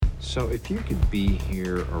So if you could be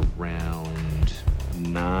here around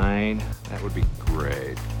 9, that would be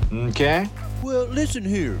great. Okay? Well, listen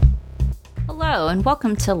here. Hello, and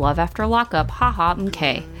welcome to Love After Lockup, haha,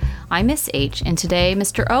 MK. I'm Miss H, and today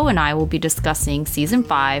Mr. O and I will be discussing Season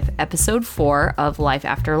 5, Episode 4 of Life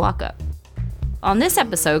After Lockup. On this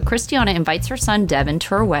episode, Christiana invites her son Devin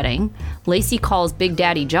to her wedding, Lacey calls Big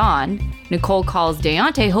Daddy John, Nicole calls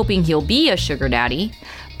Deontay hoping he'll be a sugar daddy,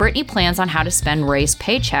 Brittany plans on how to spend Ray's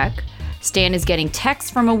paycheck, Stan is getting texts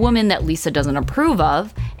from a woman that Lisa doesn't approve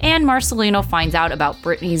of, and Marcelino finds out about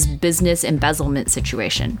Brittany's business embezzlement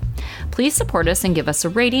situation. Please support us and give us a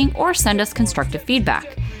rating or send us constructive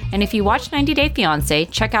feedback. And if you watch 90 Day Fiancé,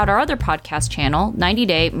 check out our other podcast channel, 90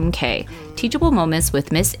 Day MK, Teachable Moments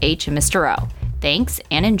with Miss H and Mr. O. Thanks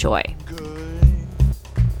and enjoy.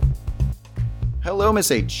 Hello, Miss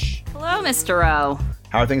H. Hello, Mr. O.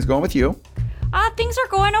 How are things going with you? Things are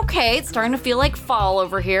going okay. It's starting to feel like fall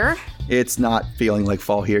over here. It's not feeling like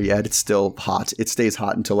fall here yet. It's still hot. It stays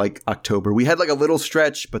hot until like October. We had like a little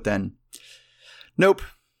stretch, but then nope,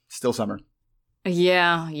 still summer.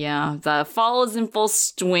 Yeah. The fall is in full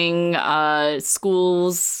swing.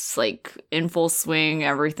 School's like in full swing.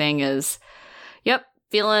 Everything is,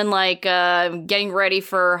 feeling like getting ready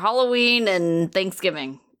for Halloween and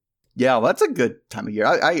Thanksgiving. Yeah, well, that's a good time of year.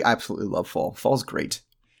 I absolutely love fall. Fall's great.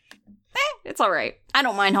 It's all right. I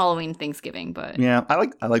don't mind Halloween, Thanksgiving, but yeah, I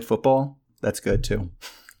like football. That's good too.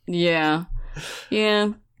 Yeah.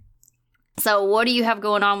 So, what do you have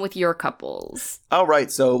going on with your couples? All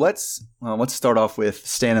right, so let's start off with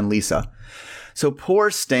Stan and Lisa. So poor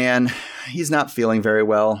Stan, he's not feeling very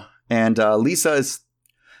well, and Lisa is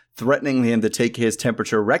threatening him to take his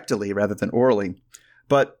temperature rectally rather than orally.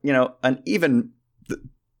 But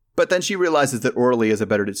But then she realizes that orally is a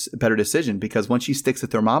better decision because once she sticks a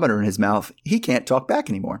thermometer in his mouth, he can't talk back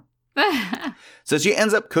anymore. So she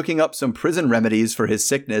ends up cooking up some prison remedies for his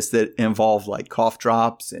sickness that involve like cough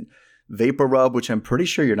drops and vapor rub, which I'm pretty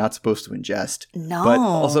sure you're not supposed to ingest. No. But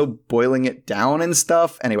also boiling it down and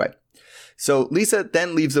stuff. Anyway, so Lisa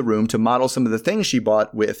then leaves the room to model some of the things she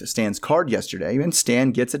bought with Stan's card yesterday, and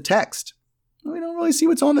Stan gets a text. We don't really see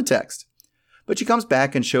what's on the text. But she comes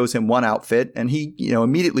back and shows him one outfit, and he,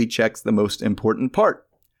 immediately checks the most important part,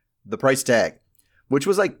 the price tag, which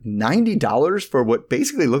was like $90 for what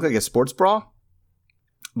basically looked like a sports bra.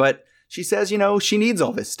 But she says, she needs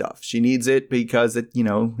all this stuff. She needs it because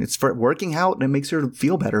it's for working out and it makes her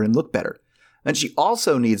feel better and look better. And she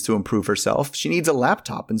also needs to improve herself. She needs a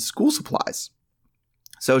laptop and school supplies.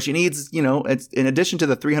 So she needs, in addition to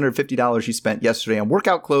the $350 she spent yesterday on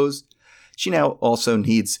workout clothes, she now also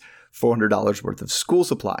needs $400 worth of school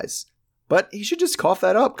supplies. But he should just cough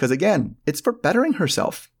that up because, again, it's for bettering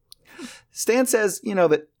herself. Stan says,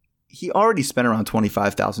 that he already spent around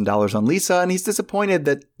 $25,000 on Lisa, and he's disappointed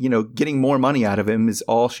that, getting more money out of him is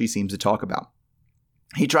all she seems to talk about.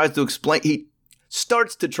 He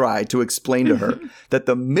starts to try to explain to her that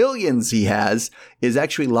the millions he has is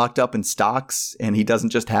actually locked up in stocks, and he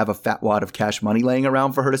doesn't just have a fat wad of cash money laying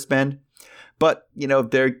around for her to spend. But,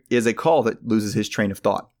 there is a call that loses his train of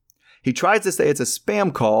thought. He tries to say it's a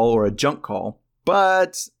spam call or a junk call,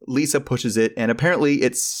 but Lisa pushes it, and apparently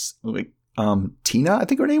it's Tina, I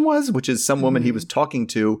think her name was, which is some woman he was talking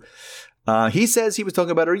to. He says he was talking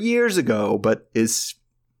about her years ago, but is,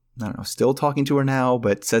 still talking to her now,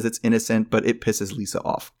 but says it's innocent, but it pisses Lisa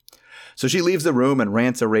off. So she leaves the room and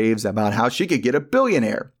rants and raves about how she could get a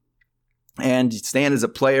billionaire. And Stan is a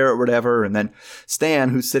player or whatever. And then Stan,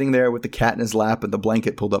 who's sitting there with the cat in his lap and the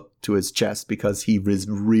blanket pulled up to his chest because he is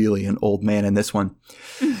really an old man in this one,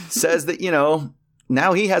 says that,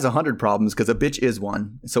 now he has 100 problems because a bitch is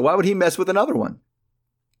one. So why would he mess with another one?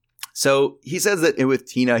 So he says that with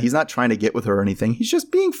Tina, he's not trying to get with her or anything. He's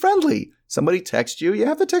just being friendly. Somebody texts you, you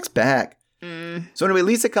have to text back. So anyway,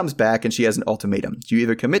 Lisa comes back and she has an ultimatum. You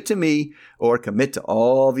either commit to me or commit to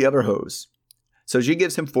all the other hoes. So she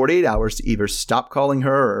gives him 48 hours to either stop calling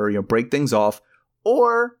her or, break things off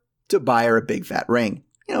or to buy her a big fat ring.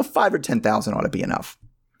 $5,000 or $10,000 ought to be enough.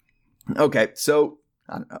 Okay, so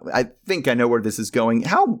I don't know. I think I know where this is going.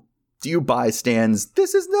 How do you buy Stan's,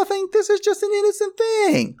 this is nothing, this is just an innocent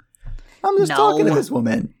thing? I'm just talking to this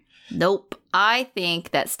woman. Nope. I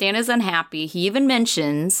think that Stan is unhappy. He even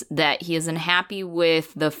mentions that he is unhappy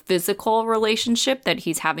with the physical relationship that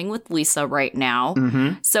he's having with Lisa right now.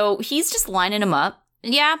 So he's just lining him up.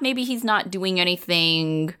 Yeah, maybe he's not doing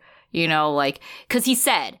anything, because he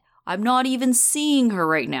said, I'm not even seeing her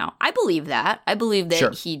right now. I believe that. I believe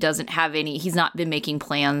that he doesn't have he's not been making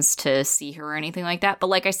plans to see her or anything like that. But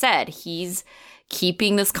like I said, he's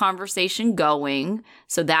keeping this conversation going.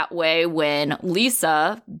 So that way, when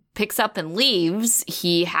Lisa picks up and leaves,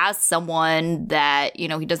 he has someone that,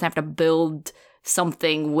 he doesn't have to build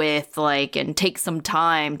something with, and take some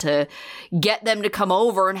time to get them to come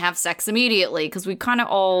over and have sex immediately, because we kind of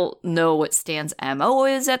all know what Stan's MO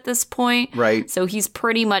is at this point. Right. So he's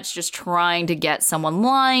pretty much just trying to get someone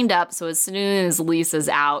lined up so as soon as Lisa's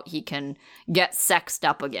out, he can get sexed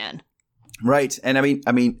up again. Right. And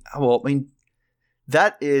I mean,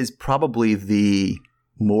 that is probably the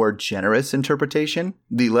more generous interpretation.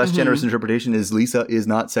 The less generous interpretation is Lisa is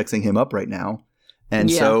not sexing him up right now. And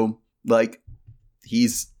so,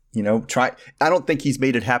 he's, I don't think he's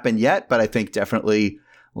made it happen yet, but I think definitely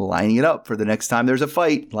lining it up for the next time there's a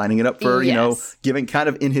fight, lining it up for, giving kind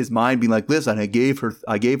of in his mind, being like, listen, I gave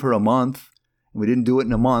her a month. We didn't do it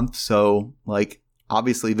in a month. So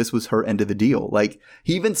obviously this was her end of the deal.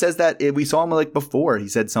 He even says that we saw him before. He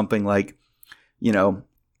said something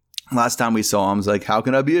last time we saw him, was like, how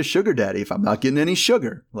can I be a sugar daddy if I'm not getting any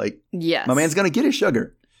sugar? Yes. My man's going to get his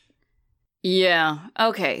sugar. Yeah.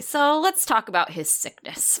 Okay. So let's talk about his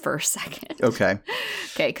sickness for a second. Okay.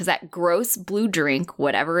 Okay. Because that gross blue drink,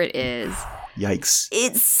 whatever it is. Yikes.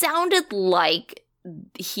 It sounded like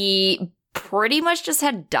he pretty much just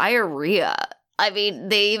had diarrhea. I mean,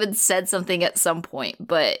 they even said something at some point,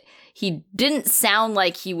 but he didn't sound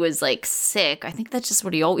like he was sick. I think that's just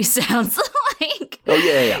what he always sounds like. Oh,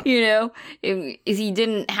 yeah. He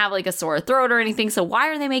didn't have a sore throat or anything. So why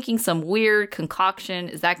are they making some weird concoction?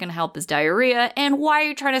 Is that going to help his diarrhea? And why are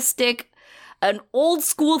you trying to stick an old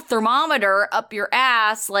school thermometer up your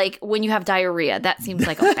ass when you have diarrhea? That seems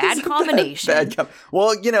like a bad combination.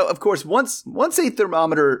 Well, of course, once a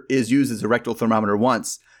thermometer is used as a rectal thermometer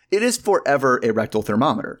once, it is forever a rectal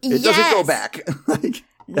thermometer. It doesn't go back.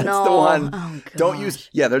 That's the one. Oh, don't use.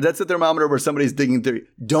 Yeah, that's the thermometer where somebody's digging through.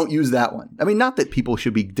 Don't use that one. I mean, not that people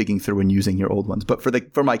should be digging through and using your old ones, but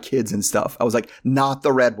for my kids and stuff, I was like, not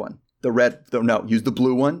the red one. No, use the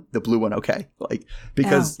blue one. The blue one, okay.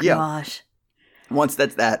 Because gosh. Once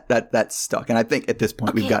that's stuck, and I think at this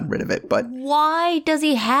point we've gotten rid of it. But why does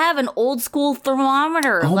he have an old school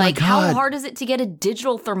thermometer? Oh my God. How hard is it to get a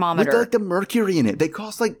digital thermometer? With the mercury in it, they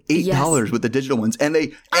cost $8 with the digital ones, I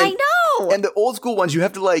know. And the old school ones, you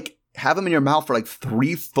have to have them in your mouth for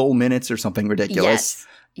 3 full minutes or something ridiculous.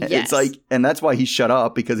 Yes. It's and that's why he shut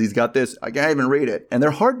up, because he's got this. I can't even read it, and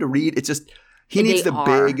they're hard to read. It's just he needs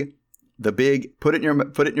the big, put it in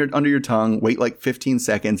your under your tongue, wait 15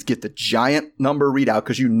 seconds, get the giant number readout,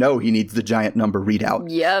 because he needs the giant number readout.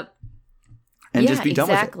 Yep. And just be done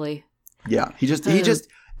with it. Exactly. Yeah. He just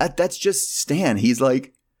that's just Stan. He's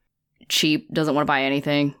cheap, doesn't want to buy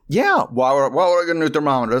anything. Yeah. Why would I get a new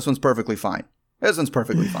thermometer? This one's perfectly fine.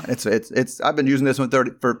 It's I've been using this one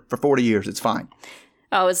for 40 years. It's fine.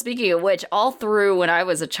 Oh, speaking of which, all through when I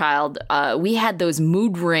was a child, we had those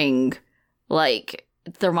mood ring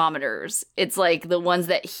thermometers. It's the ones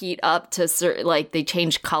that heat up to they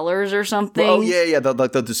change colors or something. Oh yeah,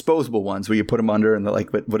 the disposable ones where you put them under and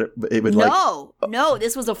it would No,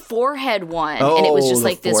 this was a forehead one, and it was just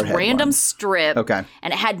this random one. Strip. Okay,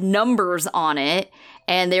 and it had numbers on it,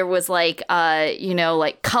 and there was colors,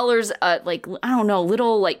 I don't know,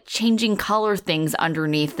 little changing color things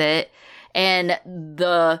underneath it, and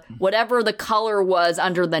whatever the color was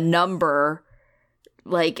under the number.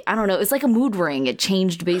 I don't know. It's like a mood ring. It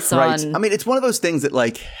changed based on. I mean, it's one of those things that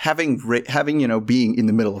having being in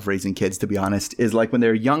the middle of raising kids, to be honest, is when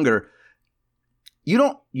they're younger, you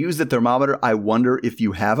don't use the thermometer. I wonder if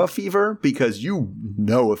you have a fever, because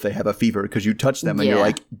if they have a fever because you touch them and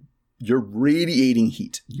you're radiating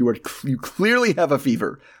heat. You clearly have a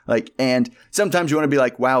fever. And sometimes you want to be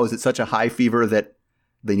wow, is it such a high fever that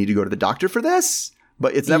they need to go to the doctor for this?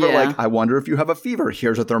 But it's never I wonder if you have a fever.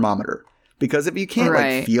 Here's a thermometer. Because if you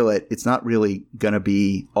can't feel it, it's not really going to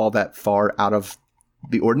be all that far out of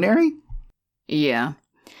the ordinary. Yeah.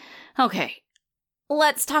 Okay.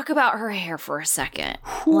 Let's talk about her hair for a second.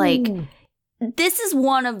 This is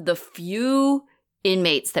one of the few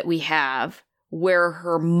inmates that we have where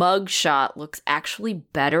her mugshot looks actually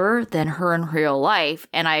better than her in real life.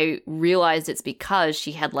 And I realized it's because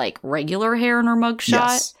she had regular hair in her mugshot.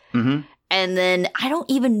 Yes. Mm-hmm. And then I don't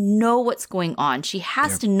even know what's going on. She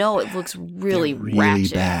has to know it looks really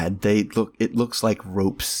ratchet. Bad. It looks like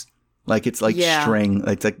ropes. It's string.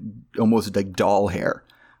 It's almost like doll hair,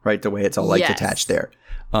 right? The way it's all attached there.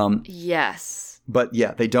 Yes. But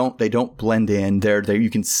yeah, they don't blend in. There you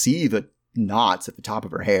can see the knots at the top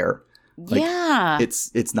of her hair.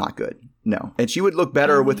 It's not good. No. And she would look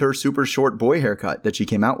better with her super short boy haircut that she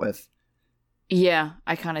came out with. Yeah,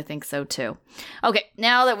 I kind of think so too. Okay,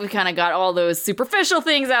 now that we've kind of got all those superficial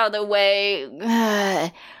things out of the way,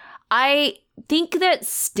 I think that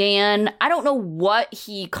Stan, I don't know what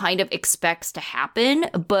he kind of expects to happen,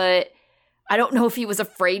 but I don't know if he was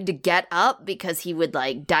afraid to get up because he would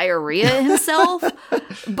like diarrhea himself.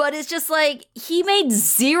 But it's just like he made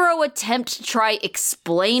zero attempt to try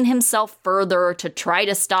explain himself further, to try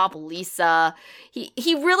to stop Lisa.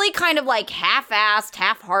 He really kind of like half-assed,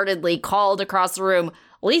 half-heartedly called across the room,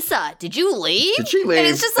 Lisa, did you leave? Did she leave? And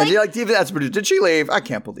it's just like, did she leave? I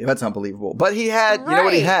can't believe that's unbelievable. But he had, you know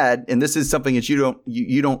what he had, and this is something that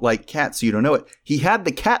you don't like cats, so you don't know it. He had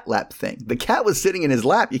the cat lap thing. The cat was sitting in his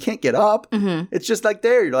lap. You can't get up. Mm-hmm. It's just like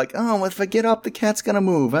there. You're like, oh, if I get up, the cat's gonna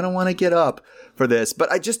move. I don't want to get up for this.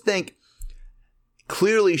 But I just think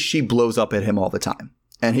clearly she blows up at him all the time.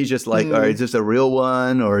 And he's just like, all right, is this a real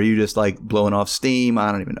one? Or are you just like blowing off steam?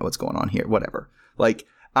 I don't even know what's going on here. Whatever. Like,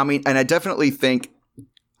 I mean, and I definitely think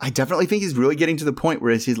he's really getting to the point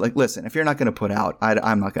where he's like, listen, if you're not going to put out,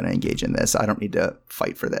 I'm not going to engage in this. I don't need to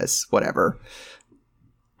fight for this. Whatever.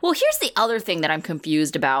 Well, here's the other thing that I'm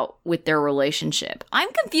confused about with their relationship.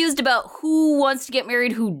 I'm confused about who wants to get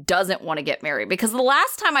married, who doesn't want to get married. Because the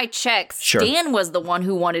last time I checked, Stan was the one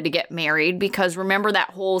who wanted to get married. Because remember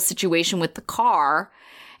that whole situation with the car?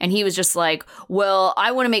 And he was just like, well,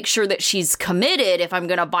 I want to make sure that she's committed if I'm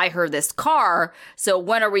going to buy her this car. So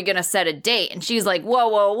when are we going to set a date? And she's like,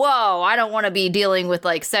 whoa. I don't want to be dealing with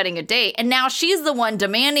like setting a date. And now she's the one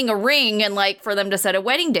demanding a ring and like for them to set a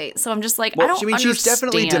wedding date. So I'm just like, I don't understand. She's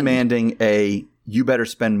definitely demanding you better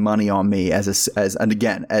spend money on me as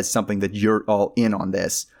something that you're all in on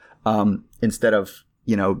this, instead of,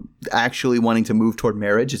 you know, actually wanting to move toward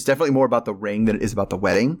marriage. It's definitely more about the ring than it is about the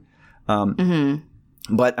wedding.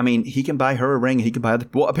 But, I mean, he can buy her a ring. He can buy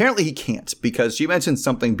 – well, apparently he can't because she mentioned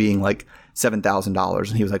something being like $7,000.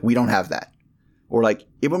 And he was like, we don't have that. Or like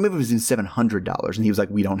 – maybe it was $700. And he was like,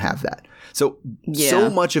 we don't have that. So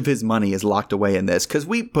much of his money is locked away in this because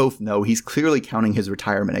we both know he's clearly counting his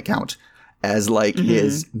retirement account as like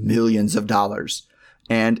his millions of dollars.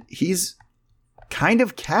 And he's kind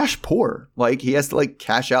of cash poor. Like he has to like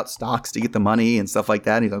cash out stocks to get the money and stuff like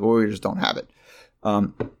that. And he's like, well, we just don't have it.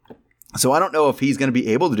 So I don't know if he's going to be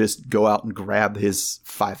able to just go out and grab his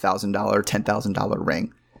 $5,000, $10,000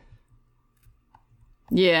 ring.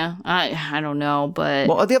 Yeah, I don't know, but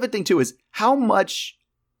well, the other thing too is how much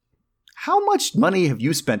money have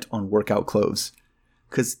you spent on workout clothes?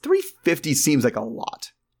 Because $350 seems like a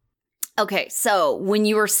lot. Okay, so when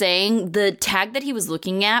you were saying the tag that he was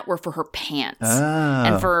looking at were for her pants.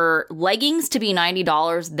 And for leggings to be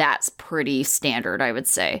 $90, that's pretty standard, I would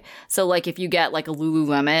say. So like if you get like a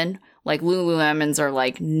Lululemon, like Lululemons are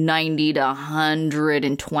like $90 to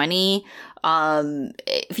 $120.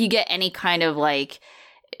 If you get any kind of like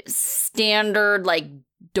standard like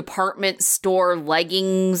department store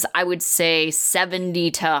leggings, I would say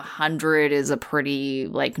 $70 to $100 is a pretty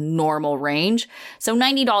like normal range. So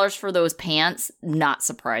 $90 for those pants, not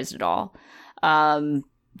surprised at all.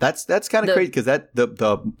 That's kind of crazy because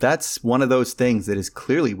that's one of those things that is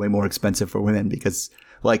clearly way more expensive for women because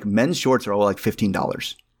like men's shorts are all like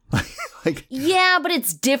 $15. Yeah, but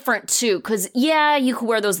it's different too because you can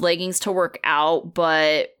wear those leggings to work out,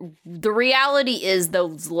 but the reality is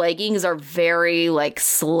those leggings are very like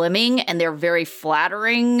slimming and they're very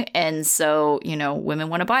flattering, and so you know women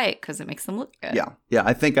want to buy it because it makes them look good. Yeah.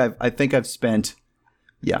 I think I've spent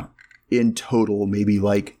in total maybe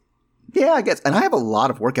like I guess, and I have a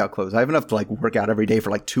lot of workout clothes. I have enough to like work out every day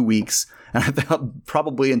for like 2 weeks, and I've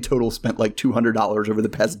probably in total spent like $200 over the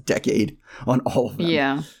past decade on all of them.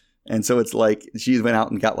 Yeah. And so it's like she went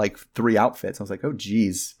out and got like 3 outfits. I was like, oh,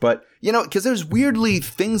 geez. But, you know, because there's weirdly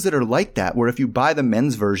things that are like that where if you buy the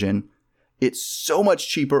men's version, it's so much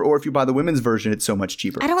cheaper. Or if you buy the women's version, it's so much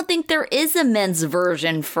cheaper. I don't think there is a men's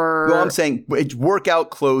version for. Well, I'm saying it's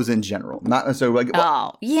workout clothes in general. Not necessarily like.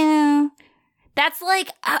 Oh, yeah. That's like,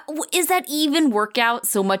 is that even workout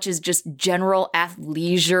so much as just general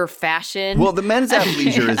athleisure fashion? Well, the men's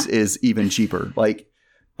athleisure is even cheaper. Like,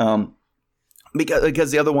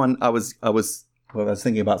 because the other one I was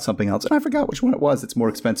thinking about something else and I forgot which one it was. It's more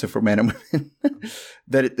expensive for men and women.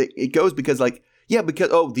 That it goes because like the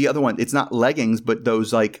other one, it's not leggings, but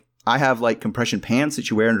those like I have like compression pants that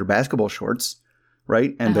you wear under basketball shorts,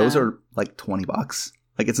 right? And those are like $20.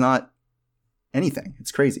 Like it's not anything.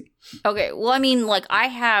 It's crazy. Okay, well I mean like I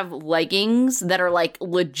have leggings that are like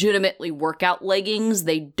legitimately workout leggings.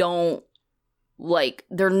 They don't like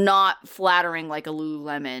they're not flattering like a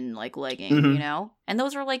Lululemon like legging, you know? And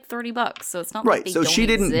those are like $30. So it's not like they don't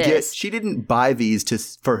exist. She didn't buy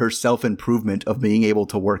these for her self-improvement of being able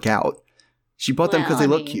to work out. She bought them because they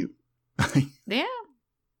look cute. Yeah.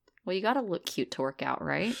 Well, you got to look cute to work out,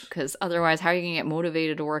 right? Because otherwise, how are you going to get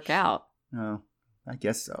motivated to work out? Oh, I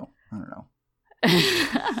guess so. I don't know.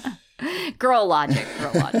 Girl logic.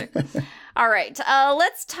 All right,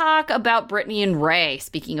 let's talk about Brittany and Ray.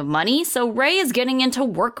 Speaking of money, so Ray is getting into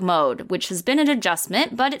work mode, which has been an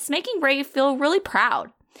adjustment, but it's making Ray feel really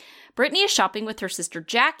proud. Brittany is shopping with her sister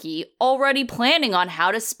Jackie, already planning on how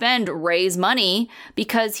to spend Ray's money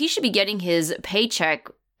because he should be getting his paycheck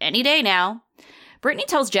any day now. Brittany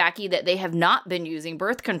tells Jackie that they have not been using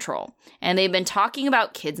birth control, and they've been talking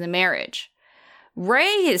about kids and marriage. Ray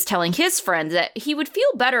is telling his friend that he would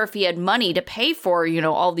feel better if he had money to pay for,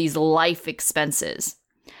 all these life expenses.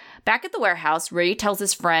 Back at the warehouse, Ray tells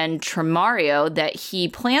his friend Tremario that he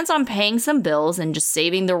plans on paying some bills and just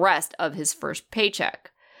saving the rest of his first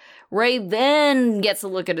paycheck. Ray then gets a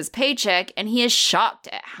look at his paycheck, and he is shocked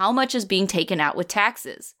at how much is being taken out with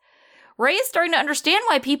taxes. Ray is starting to understand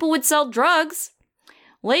why people would sell drugs.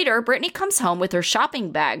 Later, Brittany comes home with her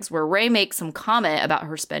shopping bags, where Ray makes some comment about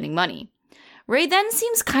her spending money. Ray then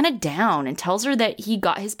seems kind of down and tells her that he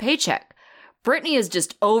got his paycheck. Brittany is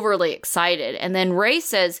just overly excited, and then Ray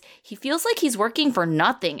says he feels like he's working for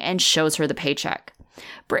nothing and shows her the paycheck.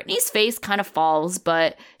 Brittany's face kind of falls,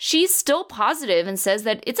 but she's still positive and says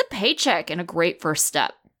that it's a paycheck and a great first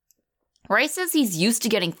step. Ray says he's used to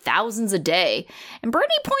getting thousands a day, and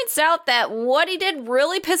Brittany points out that what he did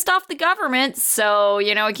really pissed off the government, so,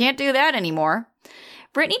 he can't do that anymore.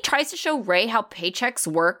 Brittany tries to show Ray how paychecks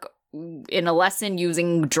work in a lesson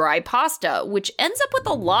using dry pasta, which ends up with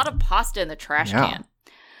a lot of pasta in the trash can.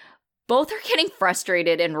 Both are getting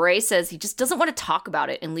frustrated, and Ray says he just doesn't want to talk about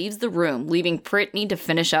it and leaves the room, leaving Brittany to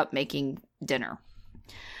finish up making dinner.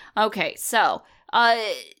 Okay, so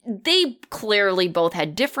they clearly both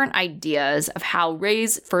had different ideas of how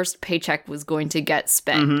Ray's first paycheck was going to get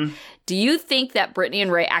spent. Mm-hmm. Do you think that Brittany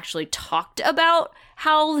and Ray actually talked about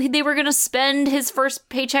how they were going to spend his first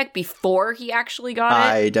paycheck before he actually got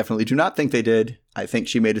it? I definitely do not think they did. I think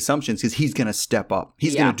she made assumptions because he's going to step up.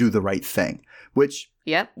 He's going to do the right thing, which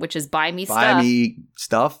is buy me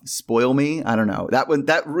stuff, spoil me. I don't know.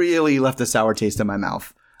 That really left a sour taste in my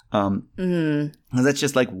mouth. That's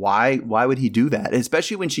just like, why would he do that?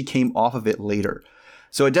 Especially when she came off of it later.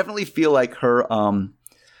 So I definitely feel like her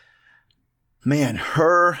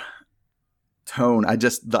tone.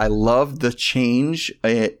 I love the change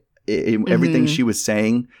in everything she was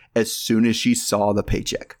saying as soon as she saw the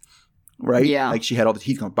paycheck. Right? Yeah. Like she had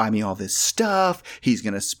he's going to buy me all this stuff. He's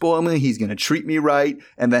going to spoil me. He's going to treat me right.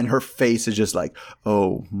 And then her face is just like,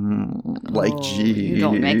 geez. You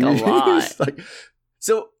don't make a lot.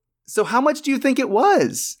 So how much do you think it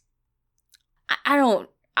was? I don't,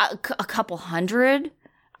 a couple hundred.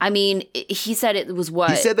 I mean, he said it was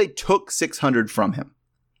what? He said they took 600 from him.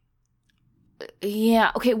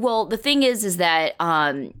 Yeah. Okay. Well, the thing is that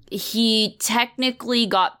he technically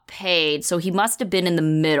got paid, so he must have been in the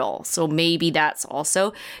middle. So maybe that's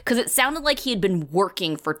also because it sounded like he had been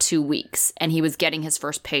working for 2 weeks and he was getting his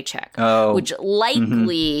first paycheck, which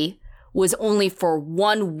likely was only for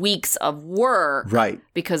 1 week's of work, right?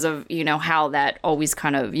 Because of how that always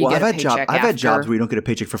kind of get a paycheck. I've had jobs where you don't get a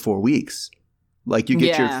paycheck for 4 weeks. Like you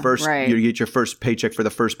get you get your first paycheck for the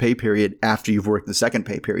first pay period after you've worked the second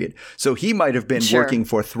pay period. So he might have been working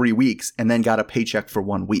for 3 weeks and then got a paycheck for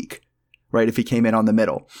 1 week, right? If he came in on the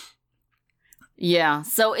middle. Yeah.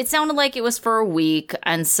 So it sounded like it was for a week,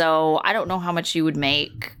 and so I don't know how much you would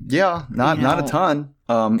make. Yeah, not a ton.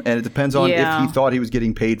 And it depends on if he thought he was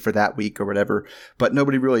getting paid for that week or whatever. But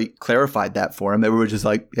nobody really clarified that for him. They were just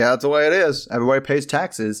like, yeah, that's the way it is. Everybody pays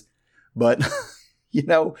taxes. But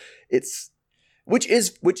it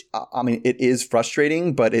is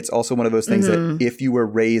frustrating, but it's also one of those things that if you were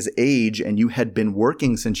Ray's age and you had been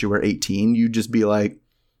working since you were 18, you'd just be like,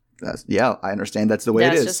 I understand that's the way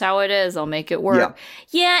it is. That's just how it is. I'll make it work.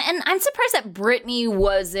 Yeah, and I'm surprised that Brittany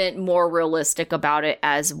wasn't more realistic about it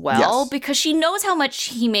as well, because she knows how much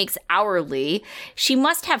he makes hourly. She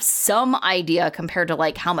must have some idea compared to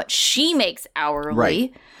like how much she makes hourly.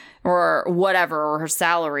 Right. Or whatever, or her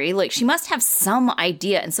salary. Like, she must have some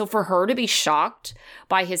idea. And so for her to be shocked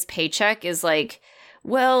by his paycheck is like,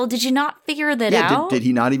 well, did you not figure that out? Did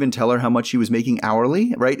he not even tell her how much he was making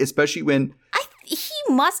hourly, right? Especially when...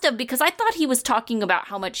 He must have, because I thought he was talking about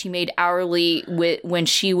how much he made hourly when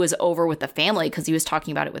she was over with the family, because he was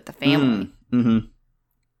talking about it with the family. Mm-hmm.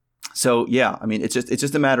 So, yeah, I mean, it's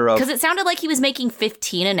just a matter of... Because it sounded like he was making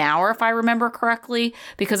 $15 an hour, if I remember correctly.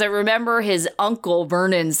 Because I remember his uncle,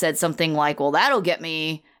 Vernon, said something like, well, that'll get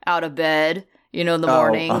me out of bed, in the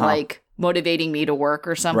morning. Like, motivating me to work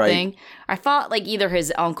or something. Right. I thought like either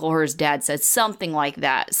his uncle or his dad said something like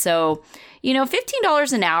that. So, you know,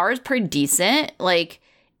 $15 an hour is pretty decent. Like,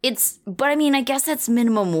 but I mean, I guess that's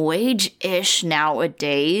minimum wage-ish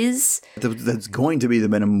nowadays. That's going to be the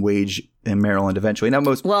minimum wage in Maryland eventually. Now,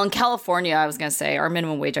 Well, in California, I was going to say our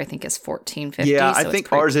minimum wage, I think, is $14.50. Yeah, so I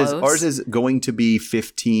think ours is going to be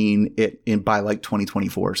 15 by like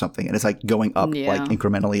 2024 or something, and it's like going up like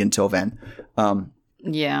incrementally until then.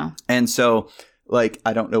 Yeah, and so like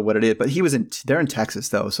I don't know what it is, but they're in Texas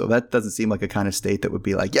though, so that doesn't seem like a kind of state that would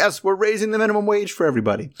be like, yes, we're raising the minimum wage for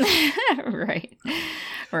everybody.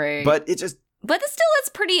 Right. But it just. But it's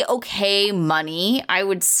pretty okay money, I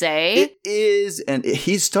would say. It is, and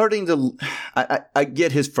he's starting to. I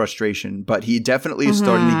get his frustration, but he definitely is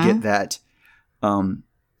starting to get that. And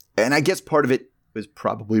I guess part of it was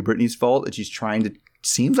probably Brittany's fault that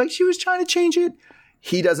seems like she was trying to change it.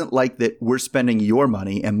 He doesn't like that we're spending your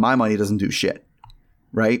money and my money doesn't do shit,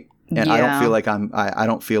 right? And I don't feel like I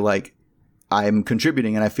don't feel like I'm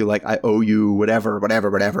contributing, and I feel like I owe you whatever.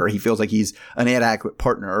 He feels like he's an inadequate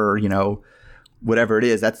partner, or, you know, whatever it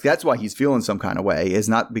is. That's why he's feeling some kind of way. Is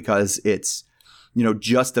not because it's, you know,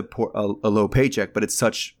 just a low paycheck, but it's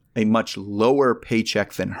such a much lower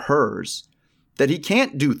paycheck than hers that he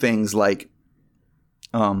can't do things like,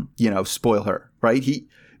 you know, spoil her, right?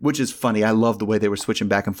 Which is funny. I love the way they were switching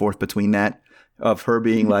back and forth between that. Of her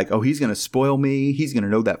being like, oh, he's going to spoil me. He's going to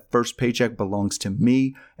know that first paycheck belongs to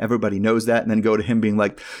me. Everybody knows that. And then go to him being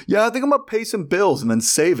like, yeah, I think I'm going to pay some bills and then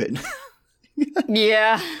save it.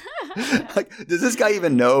 Yeah. Like, does this guy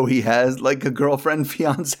even know he has like a girlfriend,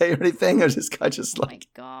 fiance, or anything? Or is this guy just like.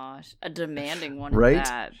 Oh my gosh. A demanding one right? at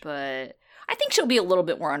that. But I think she'll be a little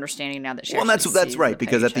bit more understanding now that she that's right.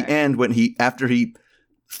 Because at the end, after he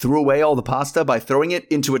threw away all the pasta by throwing it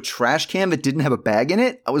into a trash can that didn't have a bag in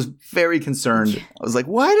it, I was very concerned. I was like,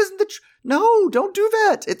 why doesn't no, don't do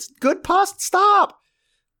that. It's good pasta. Stop.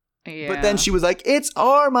 Yeah. But then she was like, it's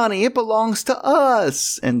our money. It belongs to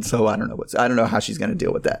us. And so I don't know how she's going to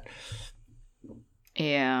deal with that.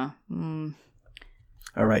 Yeah.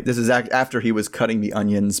 All right. This is after he was cutting the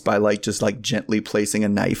onions by just gently placing a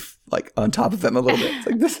knife like on top of them a little bit. It's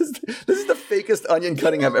like, this is the fakest onion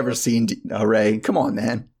cutting I've ever seen, Ray. Come on,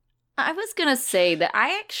 man. I was going to say that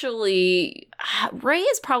Ray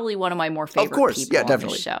is probably one of my more favorite people on the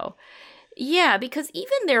show. Yeah, because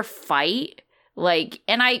even their fight,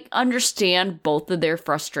 and I understand both of their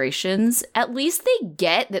frustrations, at least they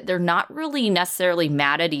get that they're not really necessarily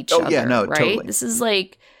mad at each other, no, right? Totally. This is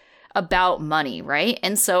about money, right?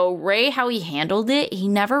 And so Ray, how he handled it, he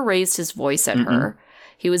never raised his voice at her.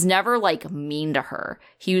 He was never mean to her.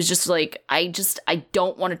 He was just like, I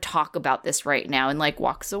don't want to talk about this right now, and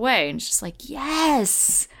walks away. And it's just like,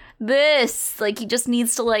 yes, this. He just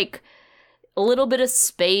needs to a little bit of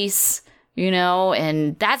space, you know,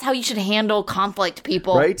 and that's how you should handle conflict,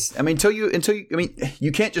 people. Right? I mean,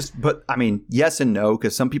 you can't just yes and no,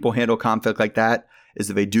 because some people handle conflict like that is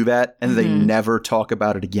that they do that and they never talk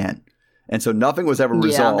about it again. And so nothing was ever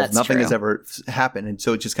resolved. Nothing has ever happened. And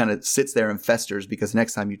so it just kind of sits there and festers because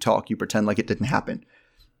next time you talk, you pretend like it didn't happen.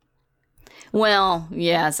 Well,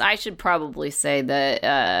 yes, I should probably say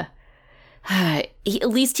that at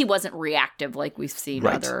least he wasn't reactive like we've seen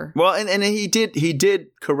other. Well, and he did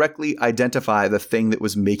correctly identify the thing that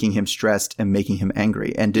was making him stressed and making him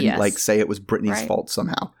angry and didn't say it was Brittany's fault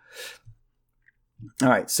somehow. All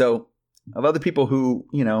right. So of other people who,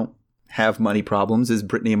 you know, have money problems is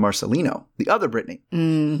Brittany and Marcelino, the other Brittany.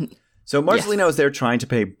 So Marcelino is there trying to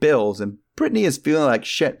pay bills, and Brittany is feeling like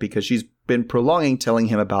shit because she's been prolonging telling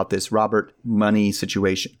him about this Robert money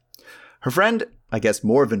situation. Her friend, I guess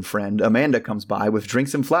more than friend, Amanda comes by with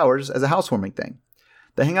drinks and flowers as a housewarming thing.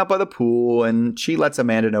 They hang out by the pool, and she lets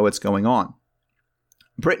Amanda know what's going on.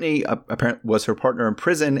 Brittany apparently was her partner in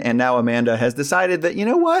prison, and now Amanda has decided that, you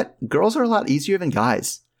know what? Girls are a lot easier than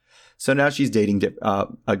guys. So now she's dating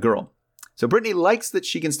a girl. So Brittany likes that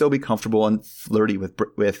she can still be comfortable and flirty with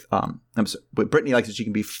Brittany likes that she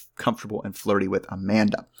can be comfortable and flirty with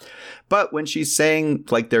Amanda. But when she's saying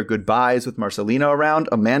their goodbyes with Marcelino around,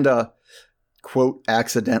 Amanda, quote,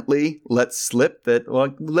 accidentally lets slip that,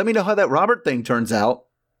 well, let me know how that Robert thing turns out.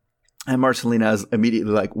 And Marcelino is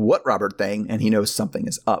immediately like, what Robert thing? And he knows something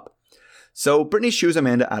is up. So Brittany shoos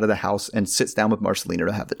Amanda out of the house and sits down with Marcelino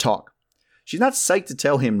to have the talk. She's not psyched to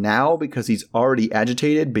tell him now because he's already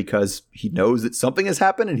agitated because he knows that something has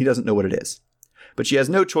happened and he doesn't know what it is. But she has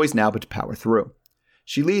no choice now but to power through.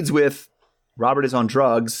 She leads with, Robert is on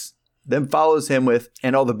drugs, then follows him with,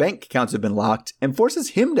 and all the bank accounts have been locked, and forces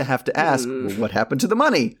him to have to ask, well, what happened to the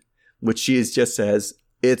money? Which she just says,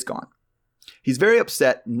 it's gone. He's very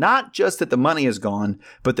upset, not just that the money is gone,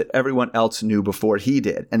 but that everyone else knew before he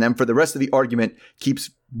did. And then for the rest of the argument,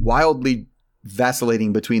 keeps wildly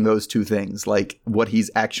vacillating between those two things, like what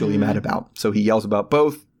he's actually mad about. So he yells about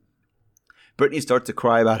both. Brittany starts to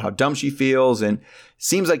cry about how dumb she feels, and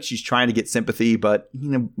seems like she's trying to get sympathy, but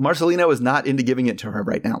Marcelino is not into giving it to her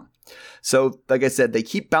right now. So, like I said, they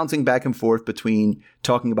keep bouncing back and forth between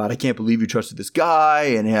talking about, I can't believe you trusted this guy,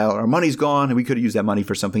 and our money's gone, and we could have used that money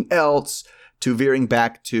for something else, to veering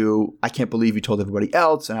back to, I can't believe you told everybody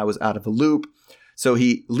else, and I was out of the loop. So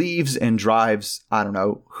he leaves and drives, I don't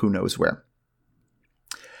know, who knows where.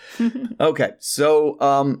 Okay, so,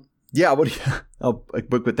 yeah, what do you, I'll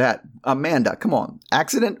book with that. Amanda, come on,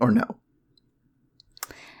 accident or no?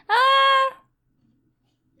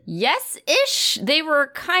 Yes-ish. They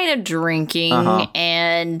were kind of drinking,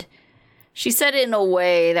 and she said it in a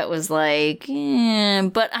way that was like,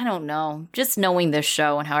 but I don't know. Just knowing this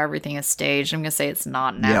show and how everything is staged, I'm going to say it's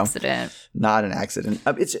not an accident. Not an accident.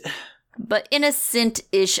 But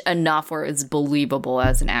innocent-ish enough where it's believable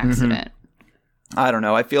as an accident. I don't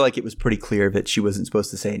know. I feel like it was pretty clear that she wasn't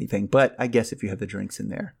supposed to say anything. But I guess if you have the drinks in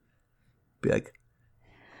there, be like,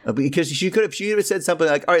 because she could have said something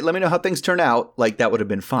like, all right, let me know how things turn out. Like, that would have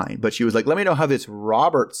been fine. But she was like, let me know how this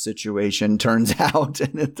Robert situation turns out.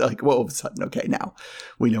 And it's like, well, all of a sudden, okay, now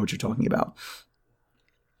we know what you're talking about.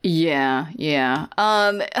 Yeah.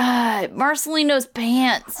 Marcelino's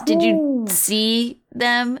pants. Did you see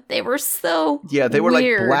them? They were so they were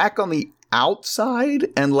weird. Like black on the outside,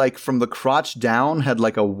 and like from the crotch down had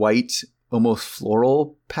like a white, almost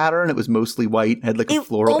floral pattern. It was mostly white, had like a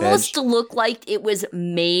floral edge. It almost looked like it was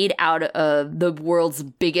made out of the world's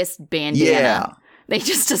biggest bandana. Yeah. They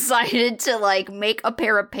just decided to like make a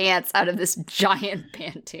pair of pants out of this giant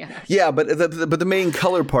bandana. Yeah, but the main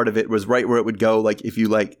color part of it was right where it would go. Like if he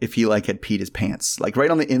had peed his pants, like right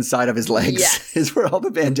on the inside of his legs is where all the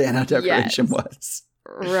bandana decoration was.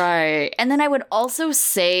 Right. And then I would also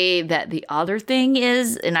say that the other thing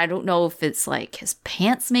is, and I don't know if it's like his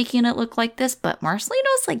pants making it look like this, but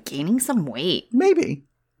Marcelino's like gaining some weight. Maybe.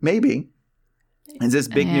 It's this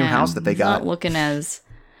big new house that they got.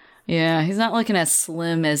 He's not looking as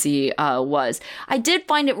slim as he was. I did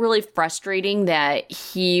find it really frustrating that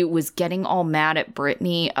he was getting all mad at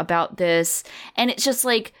Brittany about this. And it's just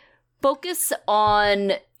like, focus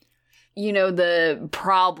on, the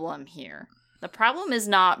problem here. The problem is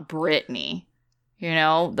not Brittany,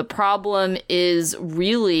 the problem is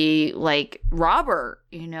really like Robert,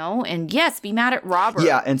 and yes, be mad at Robert.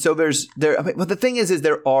 Yeah. And so but the thing is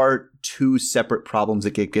there are two separate problems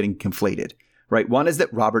that keep getting conflated, right? One is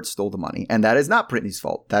that Robert stole the money, and that is not Brittany's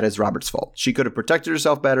fault. That is Robert's fault. She could have protected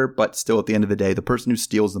herself better, but still at the end of the day, the person who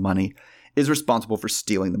steals the money is responsible for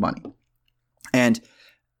stealing the money. And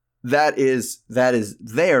that is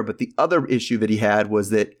there. But the other issue that he had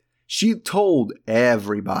was that she told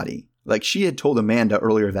everybody, like she had told Amanda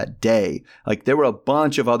earlier that day, like there were a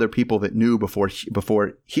bunch of other people that knew before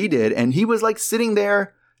he did. And he was like sitting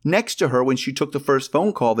there next to her when she took the first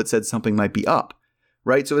phone call that said something might be up.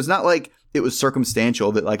 Right. So it's not like it was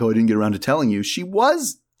circumstantial that like, oh, I didn't get around to telling you. She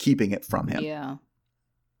was keeping it from him.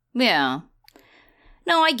 Yeah.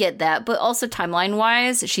 No, I get that. But also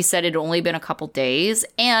timeline-wise, she said it had only been a couple days.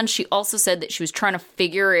 And she also said that she was trying to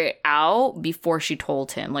figure it out before she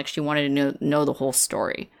told him. Like, she wanted to know the whole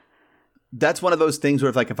story. That's one of those things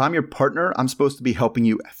where if I'm your partner, I'm supposed to be helping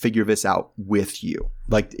you figure this out with you.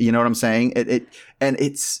 Like, you know what I'm saying?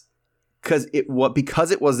 It's because it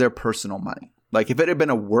was their personal money. Like, if it had been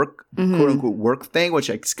a work, quote unquote, work thing, which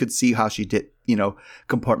I could see how she did,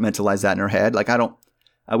 compartmentalize that in her head. Like,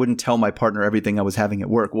 I wouldn't tell my partner everything I was having at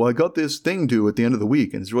work. Well, I got this thing due at the end of the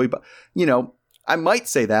week, and it's really, I might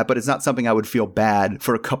say that, but it's not something I would feel bad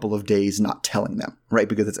for a couple of days not telling them, right?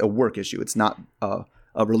 Because it's a work issue. It's not a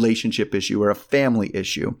relationship issue or a family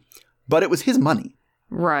issue, but it was his money.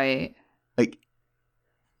 Right. Like,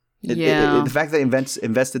 the fact that they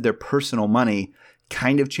invested their personal money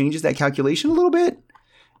kind of changes that calculation a little bit.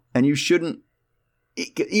 And you shouldn't,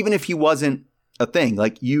 even if he wasn't a thing,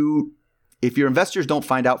 like if your investors don't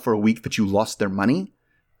find out for a week that you lost their money,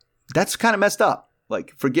 that's kind of messed up.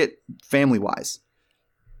 Like, forget family-wise.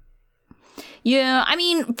 Yeah, I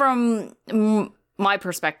mean, from my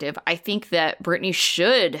perspective, I think that Brittany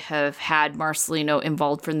should have had Marcelino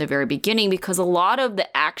involved from the very beginning, because a lot of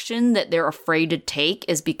the action that they're afraid to take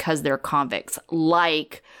is because they're convicts.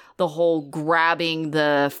 Like the whole grabbing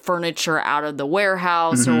the furniture out of the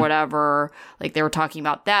warehouse or whatever. Like, they were talking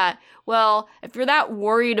about that. Well, if you're that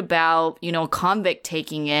worried about, a convict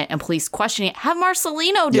taking it and police questioning it, have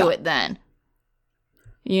Marcelino do it then.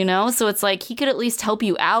 So it's like he could at least help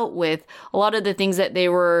you out with a lot of the things that they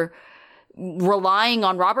were relying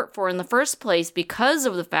on Robert for in the first place because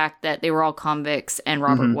of the fact that they were all convicts and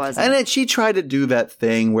Robert wasn't. And then she tried to do that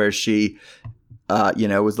thing where she,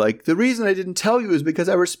 was like, the reason I didn't tell you is because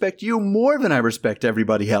I respect you more than I respect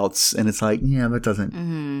everybody else. And it's like, yeah, that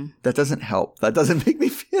doesn't help. That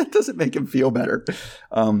doesn't make him feel better.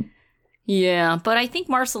 Yeah, but I think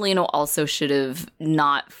Marcelino also should have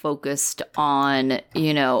not focused on,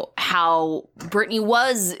 how Brittany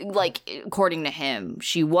was, according to him,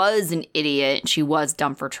 she was an idiot. She was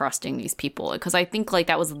dumb for trusting these people. Because I think,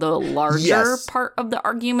 that was the larger part of the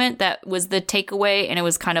argument that was the takeaway. And it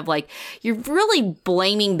was kind of like, you're really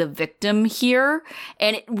blaming the victim here,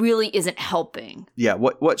 and it really isn't helping. Yeah,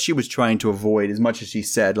 what she was trying to avoid, as much as she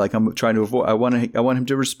said, I'm trying to avoid, I want him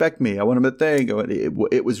to respect me. I want him to think.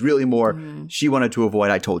 It was really more, she wanted to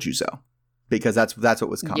avoid, I told you so. Because that's what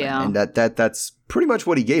was coming. Yeah. And that's pretty much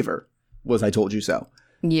what he gave her, was I told you so.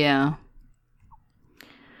 Yeah.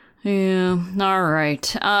 Yeah. All right.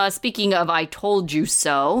 Speaking of I told you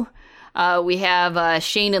so, we have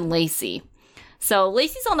Shane and Lacey. So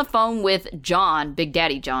Lacey's on the phone with John, Big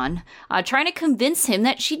Daddy John, trying to convince him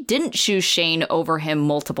that she didn't choose Shane over him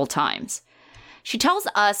multiple times. She tells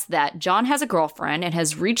us that John has a girlfriend and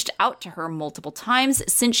has reached out to her multiple times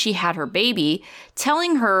since she had her baby,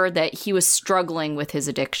 telling her that he was struggling with his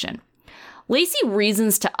addiction. Lacey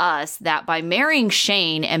reasons to us that by marrying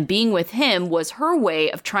Shane and being with him was her way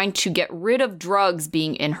of trying to get rid of drugs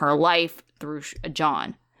being in her life through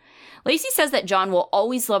John. Lacey says that John will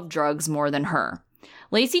always love drugs more than her.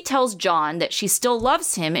 Lacey tells John that she still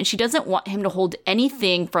loves him and she doesn't want him to hold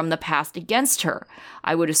anything from the past against her.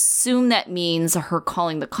 I would assume that means her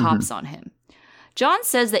calling the cops on him. John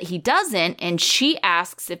says that he doesn't, and she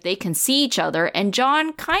asks if they can see each other, and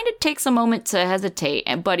John kind of takes a moment to hesitate,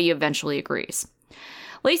 but he eventually agrees.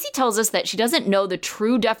 Lacey tells us that she doesn't know the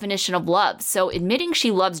true definition of love, so admitting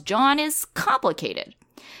she loves John is complicated.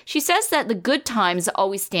 She says that the good times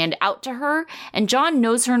always stand out to her, and John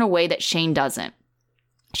knows her in a way that Shane doesn't.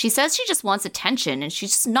 She says she just wants attention, and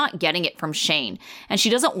she's just not getting it from Shane, and she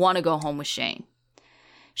doesn't want to go home with Shane.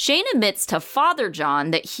 Shane admits to Father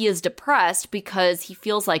John that he is depressed because he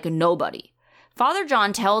feels like a nobody. Father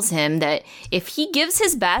John tells him that if he gives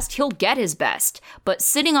his best, he'll get his best, but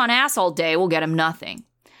sitting on ass all day will get him nothing.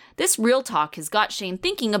 This real talk has got Shane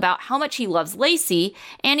thinking about how much he loves Lacey,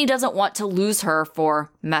 and he doesn't want to lose her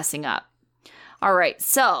for messing up. All right,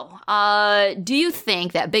 so, do you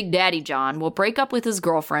think that Big Daddy John will break up with his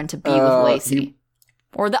girlfriend to be with Lacey?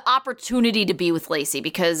 Or the opportunity to be with Lacey?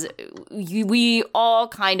 Because we all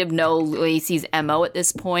kind of know Lacey's MO at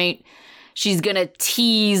this point. She's going to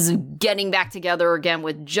tease getting back together again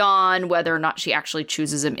with John, whether or not she actually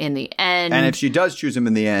chooses him in the end. And if she does choose him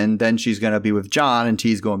in the end, then she's going to be with John and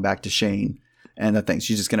tease going back to Shane. And the thing,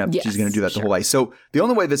 she's just gonna do that the whole way. So the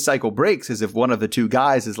only way this cycle breaks is if one of the two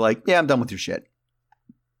guys is like, "Yeah, I'm done with your shit."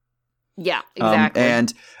 Yeah, exactly.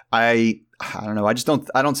 And I don't know. I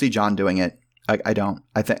don't see John doing it. I don't.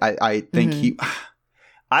 I think he.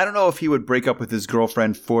 I don't know if he would break up with his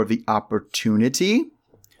girlfriend for the opportunity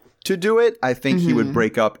to do it. I think he would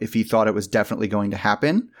break up if he thought it was definitely going to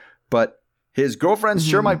happen. But his girlfriend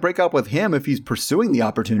sure might break up with him if he's pursuing the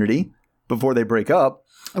opportunity before they break up.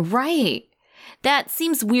 Right. That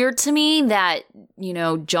seems weird to me that,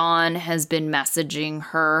 John has been messaging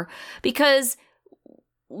her, because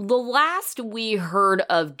the last we heard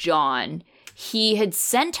of John, he had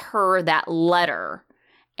sent her that letter,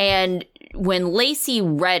 and when Lacey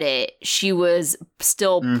read it, she was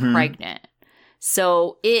still pregnant.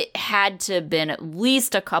 So it had to have been at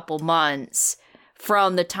least a couple months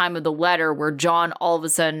from the time of the letter where John all of a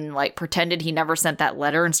sudden pretended he never sent that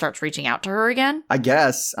letter and starts reaching out to her again. I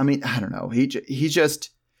guess. I mean, I don't know. He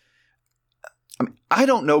just, I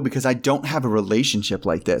don't know, because I don't have a relationship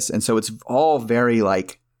like this. And so it's all very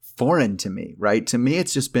foreign to me, right? To me,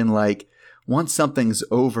 it's just been once something's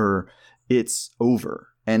over, it's over.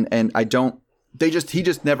 And I don't, he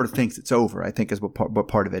just never thinks it's over, I think is what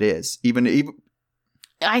part of it is. Even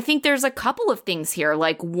I think there's a couple of things here.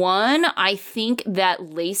 One, I think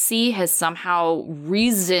that Lacey has somehow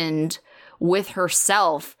reasoned with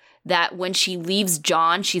herself that when she leaves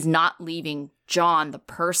John, she's not leaving John the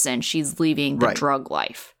person. She's leaving the drug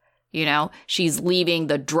life. She's leaving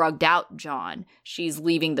the drugged out John. She's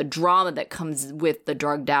leaving the drama that comes with the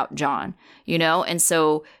drugged out John, And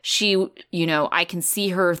so she, I can see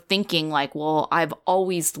her thinking well, I've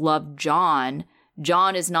always loved John.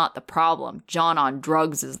 John is not the problem. John on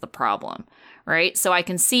drugs is the problem, right? So I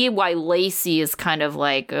can see why Lacey is kind of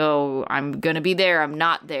oh, I'm going to be there, I'm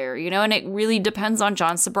not there, and it really depends on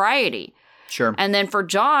John's sobriety. Sure. And then for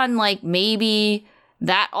John, maybe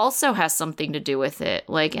that also has something to do with it.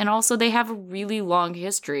 Like, and also they have a really long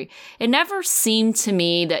history. It never seemed to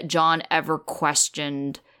me that John ever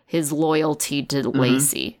questioned his loyalty to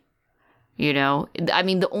Lacey. You know, I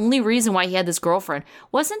mean, the only reason why he had this girlfriend,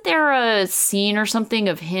 wasn't there a scene or something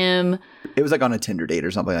of him? It was like on a Tinder date or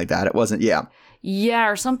something like that. It wasn't, Yeah,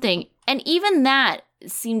 or something. And even that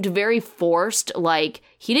seemed very forced. Like,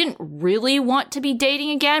 he didn't really want to be dating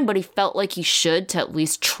again, but he felt like he should to at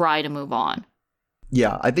least try to move on.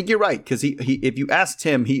 Yeah, I think you're right. Because he if you asked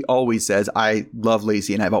him, he always says, I love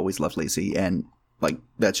Lacey and I've always loved Lacey. And like,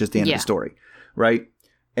 that's just the end of the story. Right.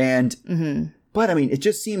 And, but I mean, it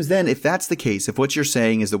just seems then, if that's the case, if what you're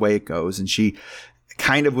saying is the way it goes, and she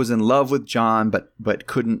kind of was in love with John, but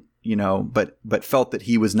couldn't, you know, but felt that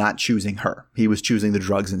he was not choosing her. He was choosing the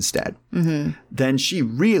drugs instead. Then she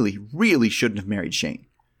really, really shouldn't have married Shane.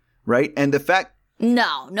 Right. And the fact.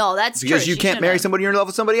 No, that's true. Because you can't marry somebody you're in love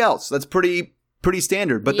with somebody else. That's pretty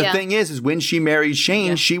standard. But the thing is when she married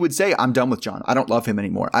Shane, she would say, I'm done with John. I don't love him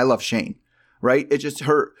anymore. I love Shane. Right. It's just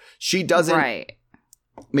she doesn't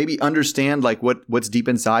maybe understand like what's deep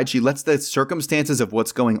inside. She lets the circumstances of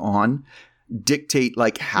what's going on dictate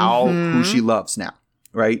like who she loves now.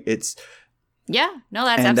 Right. It's. Yeah. No,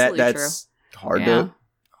 that's absolutely that's true.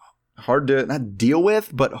 Hard to not deal with,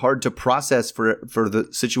 but hard to process for the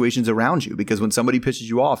situations around you. Because when somebody pisses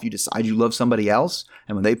you off, you decide you love somebody else.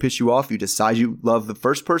 And when they piss you off, you decide you love the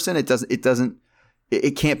first person.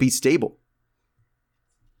 It can't be stable.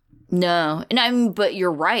 No. And but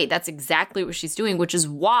you're right. That's exactly what she's doing, which is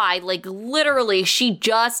why, like, literally, she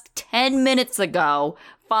just 10 minutes ago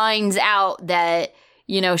finds out that,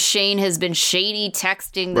 you know, Shane has been shady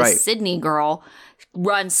texting the Sydney girl,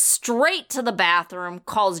 runs straight to the bathroom,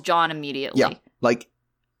 calls John immediately. Yeah. Like,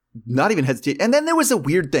 not even hesitate. And then there was a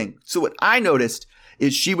weird thing. So what I noticed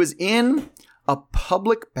is she was in a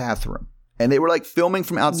public bathroom and they were like filming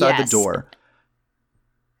from outside the door.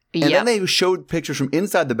 And then they showed pictures from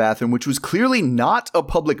inside the bathroom, which was clearly not a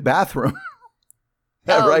public bathroom.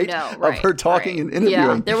 Right? No, of her talking and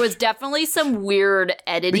interviewing. Yeah, there was definitely some weird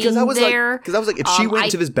editing there. Because I was like, if she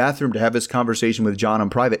went to this bathroom to have this conversation with John in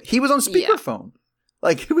private, he was on speakerphone.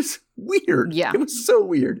 Like, it was weird. Yeah. It was so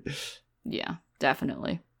weird. Yeah,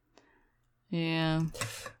 definitely. Yeah.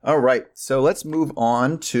 All right. So let's move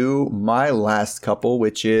on to my last couple,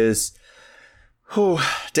 which is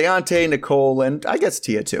Deontay, Nicole, and I guess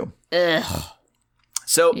Tia too. Ugh.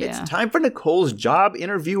 So it's time for Nicole's job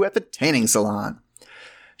interview at the tanning salon.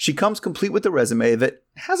 She comes complete with a resume that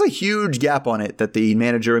has a huge gap on it that the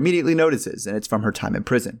manager immediately notices, and it's from her time in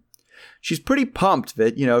prison. She's pretty pumped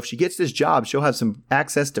that, you know, if she gets this job, she'll have some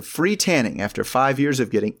access to free tanning after 5 years of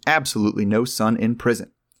getting absolutely no sun in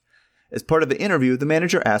prison. As part of the interview, the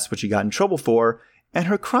manager asks what she got in trouble for, and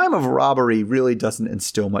her crime of robbery really doesn't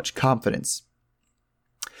instill much confidence.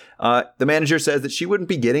 The manager says that she wouldn't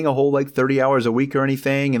be getting a whole 30 hours a week or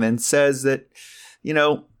anything, and then says that, you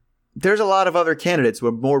know, there's a lot of other candidates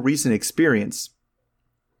with more recent experience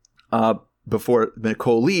before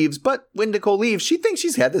Nicole leaves. But when Nicole leaves, she thinks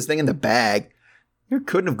she's had this thing in the bag. It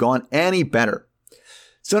couldn't have gone any better.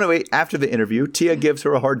 So anyway, after the interview, Tia gives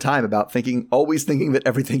her a hard time about always thinking that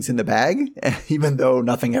everything's in the bag, even though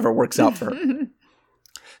nothing ever works out for her.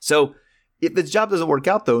 So if this job doesn't work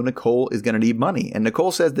out, though, Nicole is going to need money. And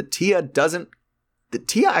Nicole says that Tia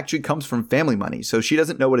actually comes from family money. So she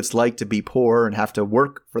doesn't know what it's like to be poor and have to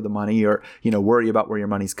work for the money or, you know, worry about where your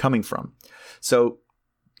money's coming from. So,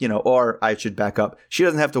 you know, or I should back up. She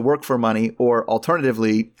doesn't have to work for money or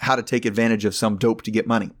alternatively, how to take advantage of some dope to get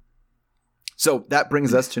money. So that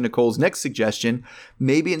brings us to Nicole's next suggestion.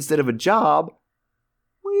 Maybe instead of a job,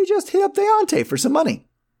 we just hit up Deontay for some money.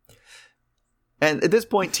 And at this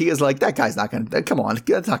point, Tia's like, that guy's not going to, come on,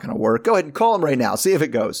 that's not going to work. Go ahead and call him right now. See if it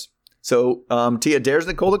goes. So Tia dares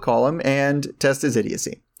Nicole to call him and test his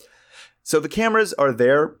idiocy. So the cameras are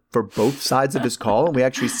there for both sides of his call, and we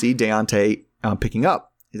actually see Deontay picking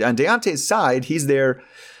up. On Deontay's side, he's there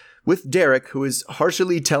with Derek, who is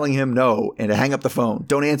harshly telling him no and to hang up the phone.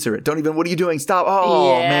 Don't answer it. Don't even, what are you doing? Stop.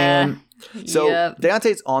 Oh, man. So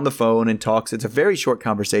Deontay's on the phone and talks. It's a very short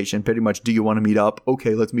conversation. Pretty much, do you want to meet up?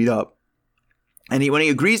 Okay, let's meet up. And when he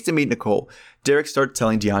agrees to meet Nicole, Derek starts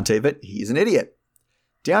telling Deontay that he's an idiot.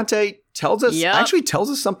 Deontay tells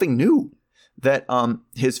us something new. That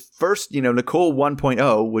his first, you know, Nicole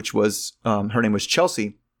 1.0, which was, her name was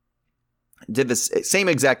Chelsea, did the same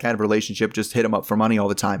exact kind of relationship, just hit him up for money all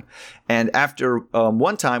the time. And after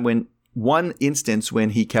one instance when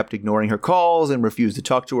he kept ignoring her calls and refused to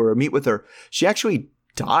talk to her or meet with her, she actually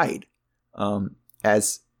died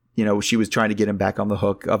as she was trying to get him back on the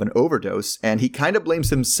hook of an overdose. And he kind of blames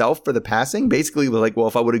himself for the passing. Basically, like, well,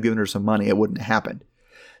 if I would have given her some money, it wouldn't have happened.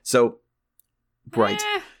 So, right.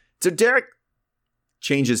 So Derek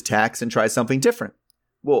changes tacks and tries something different.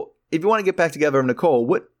 Well, if you want to get back together with Nicole,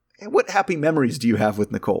 what happy memories do you have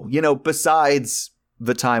with Nicole? Besides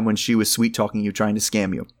the time when she was sweet-talking you, trying to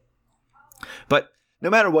scam you. But no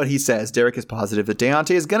matter what he says, Derek is positive that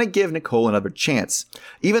Deontay is going to give Nicole another chance,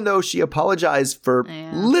 even though she apologized for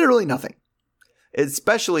literally nothing,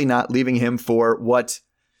 especially not leaving him for what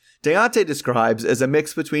Deontay describes as a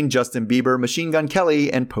mix between Justin Bieber, Machine Gun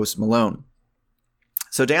Kelly, and Post Malone.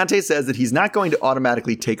 So Deontay says that he's not going to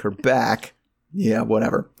automatically take her back. Yeah,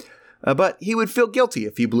 whatever. But he would feel guilty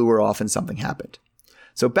if he blew her off and something happened.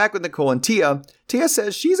 So back with Nicole and Tia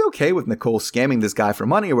says she's okay with Nicole scamming this guy for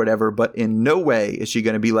money or whatever, but in no way is she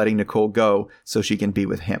going to be letting Nicole go so she can be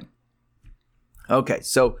with him. Okay,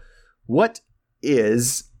 so what's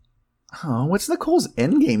Nicole's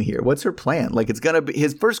endgame here? What's her plan? Like, it's going to be,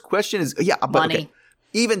 his first question is, but money. Okay,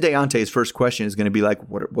 even Deontay's first question is going to be like,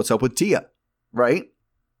 what's up with Tia, right?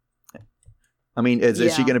 I mean, is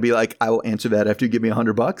she going to be like, I will answer that after you give me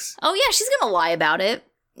 $100? Oh, yeah, she's going to lie about it.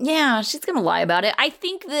 Yeah, she's going to lie about it. I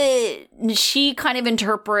think that she kind of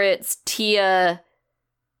interprets Tia's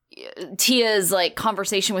like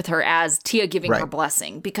conversation with her as Tia giving her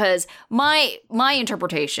blessing, because my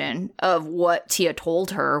interpretation of what Tia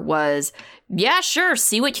told her was, yeah, sure,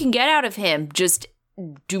 see what you can get out of him. Just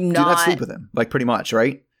do not sleep with him, like, pretty much,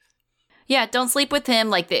 right? Yeah, don't sleep with him,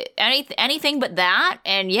 like anything but that,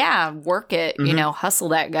 and work it, hustle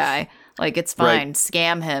that guy. Like, it's fine,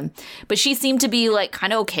 scam him. But she seemed to be, like,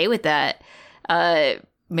 kind of okay with that.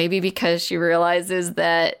 Maybe because she realizes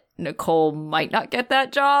that Nicole might not get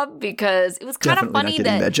that job, because it was kind of funny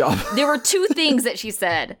that there were two things that she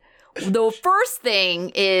said. The first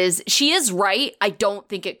thing is, she is right. I don't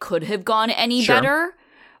think it could have gone any better.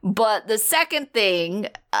 But the second thing,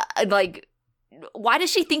 why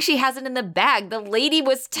does she think she has it in the bag? The lady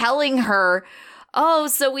was telling her, oh,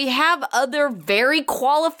 so we have other very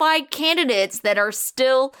qualified candidates that are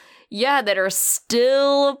still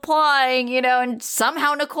applying, and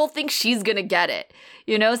somehow Nicole thinks she's going to get it,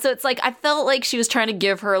 So it's like, I felt like she was trying to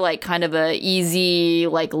give her like kind of a easy,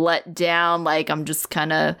 like, let down, like, I'm just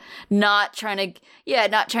kind of not trying to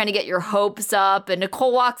get your hopes up. And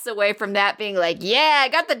Nicole walks away from that being like, yeah, I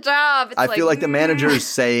got the job. It's I feel like the manager's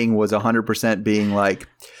saying was 100% being like,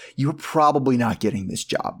 you're probably not getting this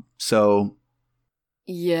job. So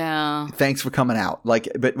yeah, thanks for coming out. Like,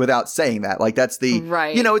 but without saying that, like, that's the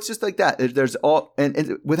right. It's just like that. There's all,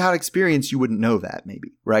 and without experience, you wouldn't know that,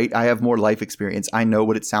 maybe, right? I have more life experience. I know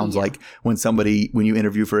what it sounds like when you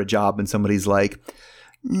interview for a job and somebody's like,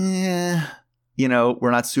 we're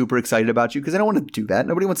not super excited about you, because I don't want to do that.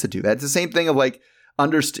 Nobody wants to do that. It's the same thing of like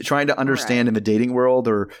trying to understand in the dating world,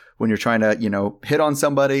 or when you're trying to, hit on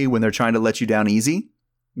somebody when they're trying to let you down easy.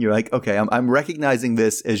 You're like, okay, I'm recognizing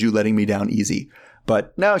this as you letting me down easy.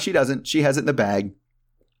 But no, she doesn't. She has it in the bag.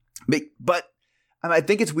 But I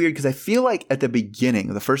think it's weird, because I feel like at the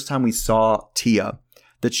beginning, the first time we saw Tia,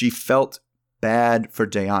 that she felt bad for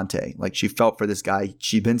Deontay. Like, she felt for this guy.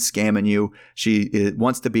 She'd been scamming you. She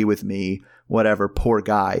wants to be with me. Whatever. Poor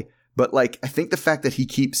guy. But, like, I think the fact that he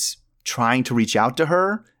keeps trying to reach out to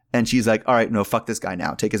her, and she's like, all right, no, fuck this guy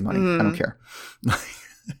now. Take his money. I don't care.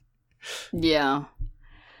 Yeah.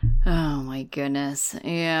 Oh, my goodness.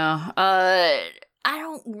 Yeah. I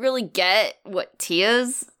don't really get what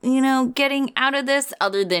Tia's, getting out of this,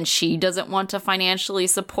 other than she doesn't want to financially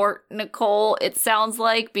support Nicole, it sounds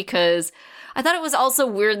like, because I thought it was also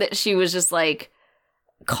weird that she was just, like,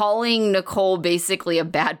 calling Nicole basically a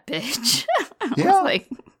bad bitch. I was like,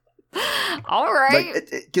 all right.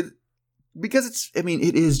 Like, because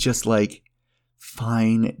it is just like,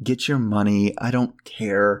 fine, get your money. I don't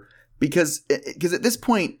care. Because at this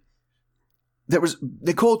point,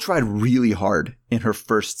 Nicole tried really hard in her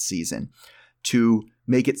first season to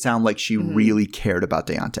make it sound like she really cared about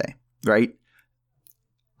Deontay, right?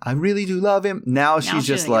 I really do love him. Now she's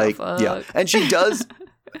just like, yeah. And she does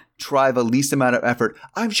try the least amount of effort.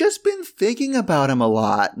 I've just been thinking about him a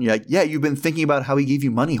lot. And you're like, yeah, you've been thinking about how he gave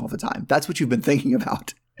you money all the time. That's what you've been thinking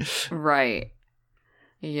about. Right.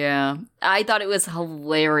 Yeah. I thought it was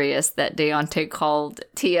hilarious that Deontay called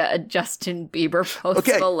Tia a Justin Bieber Post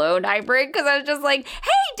Malone hybrid, because I was just like,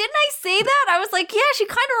 hey, didn't I say that? I was like, yeah, she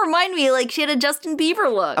kind of reminded me like she had a Justin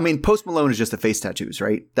Bieber look. I mean, Post Malone is just the face tattoos,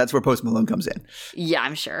 right? That's where Post Malone comes in. Yeah,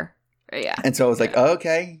 I'm sure. Yeah. And so I was like, oh,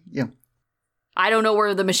 okay, yeah. I don't know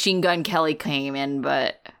where the Machine Gun Kelly came in,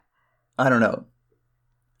 but I don't know.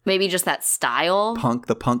 Maybe just that style?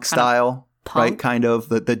 The punk style, right? Kind of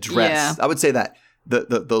the dress. Yeah. I would say that.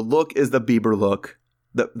 The look is the Bieber look.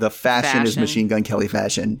 The fashion is Machine Gun Kelly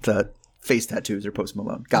fashion. The face tattoos are Post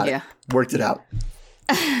Malone. Got it. Worked it out.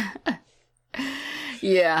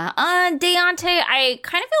 Yeah. Deontay, I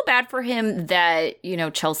kind of feel bad for him that,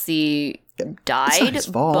 Chelsea died. It's not his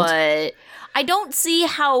fault. But I don't see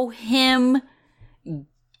how him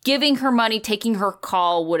giving her money, taking her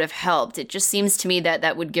call would have helped. It just seems to me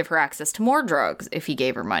that would give her access to more drugs if he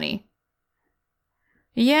gave her money.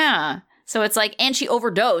 Yeah. So it's like, and she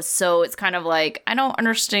overdosed. So it's kind of like, I don't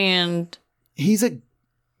understand. He's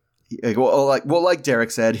like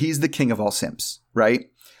Derek said, he's the king of all simps, right?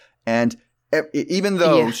 And even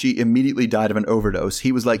though she immediately died of an overdose,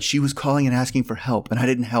 he was like, she was calling and asking for help, and I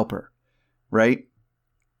didn't help her, right?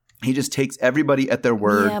 He just takes everybody at their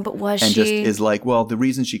word. Yeah, but was and she? Just is like, well, the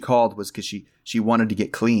reason she called was because she wanted to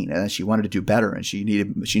get clean and she wanted to do better, and she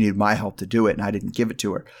needed my help to do it, and I didn't give it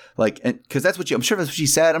to her. Like, because I'm sure that's what she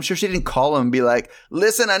said. I'm sure she didn't call him and be like,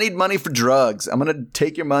 listen, I need money for drugs. I'm gonna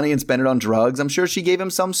take your money and spend it on drugs. I'm sure she gave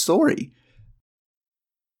him some story.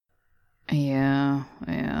 Yeah.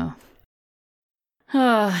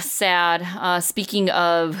 Sad. Speaking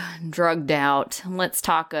of drugged out, let's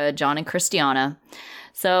talk John and Christiana.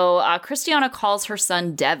 So Christiana calls her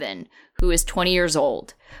son Devin, who is 20 years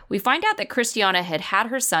old. We find out that Christiana had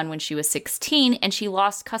her son when she was 16, and she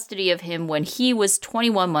lost custody of him when he was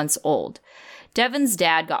 21 months old. Devin's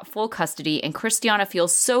dad got full custody, and Christiana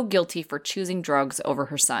feels so guilty for choosing drugs over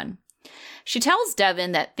her son. She tells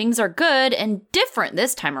Devin that things are good and different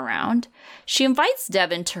this time around. She invites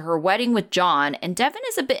Devin to her wedding with John, and Devin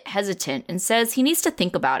is a bit hesitant and says he needs to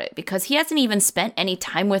think about it because he hasn't even spent any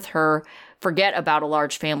time with her, forget about a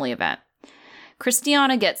large family event.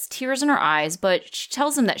 Christiana gets tears in her eyes, but she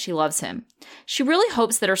tells him that she loves him. She really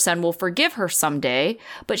hopes that her son will forgive her someday,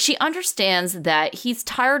 but she understands that he's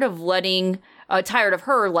tired of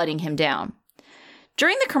her letting him down.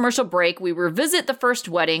 During the commercial break, we revisit the first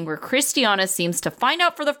wedding where Christiana seems to find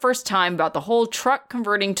out for the first time about the whole truck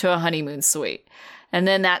converting to a honeymoon suite. And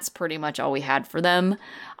then that's pretty much all we had for them.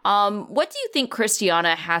 What do you think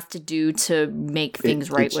Christiana has to do to make things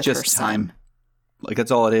right with her son? It's just time. Like, that's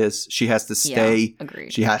all it is. She has to stay. Yeah,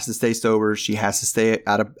 agreed. She has to stay sober. She has to stay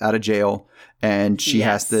out of jail, and she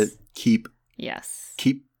has to keep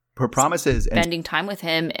her promises and spending time with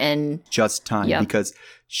him and just time because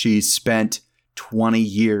she spent 20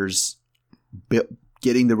 years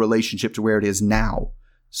getting the relationship to where it is now.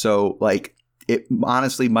 So, like, it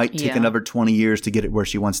honestly might take another 20 years to get it where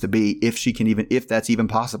she wants to be, if that's even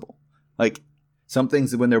possible. Like, some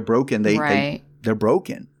things, when they're broken, they're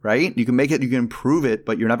broken, right? You can make it, you can improve it,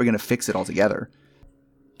 but you're never going to fix it altogether.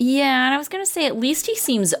 Yeah, and I was going to say, at least he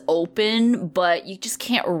seems open, but you just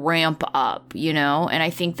can't ramp up, And I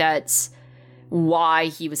think that's why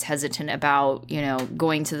he was hesitant about,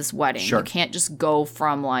 going to this wedding. Sure. You can't just go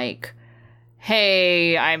from like,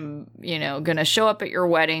 hey, I'm, going to show up at your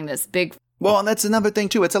wedding, this big... Well, and that's another thing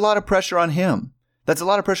too. It's a lot of pressure on him. That's a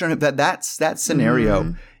lot of pressure on him. That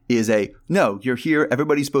scenario is no, you're here.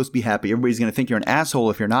 Everybody's supposed to be happy. Everybody's going to think you're an asshole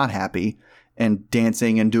if you're not happy and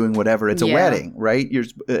dancing and doing whatever. It's a wedding, right?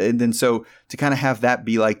 And then so to kind of have that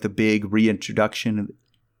be like the big reintroduction.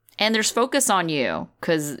 And there's focus on you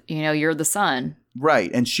because, you're the son. Right.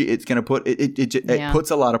 And it's going to put, it puts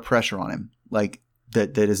a lot of pressure on him. Like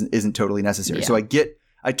that isn't totally necessary. Yeah. So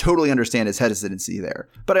I totally understand his hesitancy there,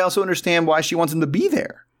 but I also understand why she wants him to be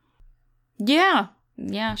there. Yeah.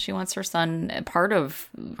 Yeah. She wants her son a part of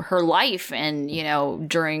her life and,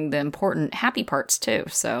 during the important happy parts too.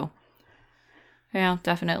 So yeah,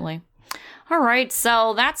 definitely. All right.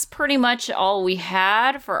 So that's pretty much all we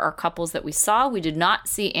had for our couples that we saw. We did not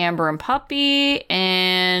see Amber and Puppy.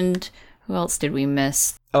 And who else did we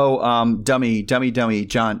miss? Oh, Dummy,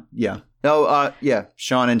 John. Yeah. Oh, yeah.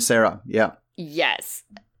 Sean and Sarah. Yeah. Yes.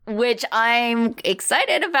 Which I'm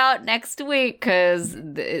excited about next week because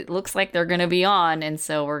it looks like they're going to be on. And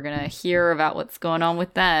so we're going to hear about what's going on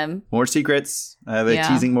with them. More secrets. They're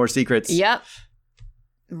teasing more secrets. Yep.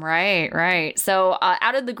 Right. So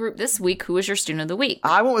out of the group this week, who was your student of the week?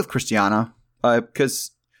 I went with Christiana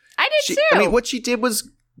because I did too. I mean, what she did was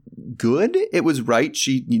good. It was right.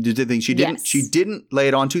 She did the thing. She didn't lay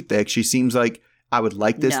it on too thick. She seems like, I would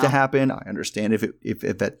like this to happen. I understand if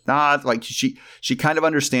that's not like she kind of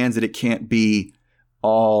understands that it can't be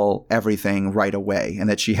everything right away and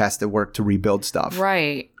that she has to work to rebuild stuff.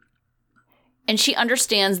 Right. And she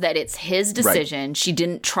understands that it's his decision. Right. She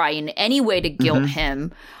didn't try in any way to guilt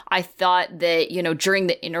him. I thought that, during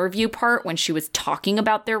the interview part when she was talking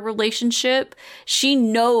about their relationship, she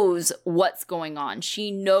knows what's going on.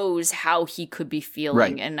 She knows how he could be feeling.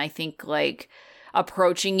 Right. And I think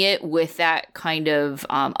approaching it with that kind of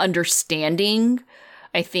understanding,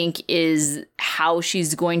 I think, is how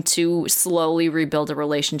she's going to slowly rebuild a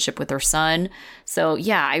relationship with her son. So,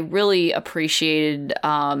 yeah, I really appreciated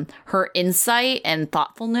her insight and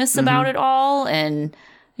thoughtfulness about it all. And,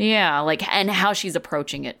 yeah, like, and how she's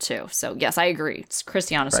approaching it, too. So, yes, I agree. It's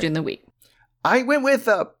Christiana Student of the Week. I went with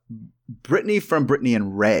Brittany from Brittany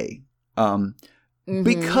and Ray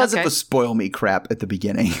because of the spoil me crap at the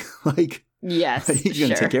beginning. Like, yes, he's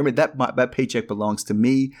going to take care of me. That paycheck belongs to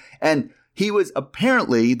me. And he was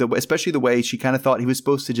apparently, especially the way she kind of thought he was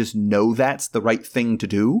supposed to just know that's the right thing to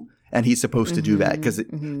do. And he's supposed to do that because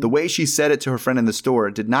the way she said it to her friend in the store,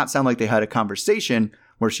 it did not sound like they had a conversation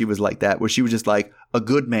where she was like that, where she was just like, a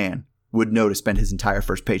good man would know to spend his entire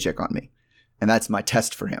first paycheck on me. And that's my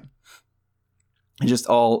test for him. It's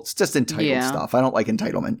just entitled stuff. I don't like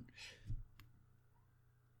entitlement.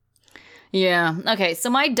 Yeah. Okay. So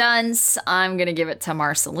my dunce, I'm going to give it to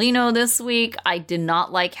Marcelino this week. I did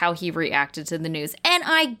not like how he reacted to the news. And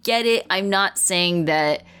I get it. I'm not saying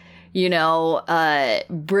that,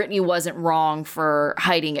 Brittany wasn't wrong for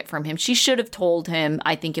hiding it from him. She should have told him.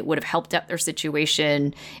 I think it would have helped out their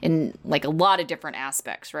situation in like a lot of different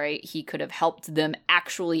aspects, right? He could have helped them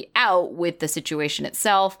actually out with the situation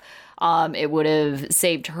itself. It would have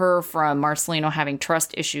saved her from Marcelino having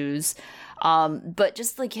trust issues. But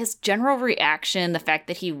just like his general reaction, the fact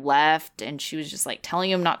that he left and she was just like telling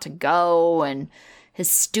him not to go, and his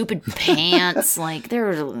stupid pants, like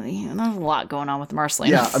there's a lot going on with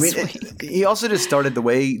Marcelino. Yeah, I mean, he also just started the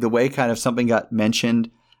way kind of something got mentioned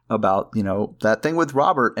about, that thing with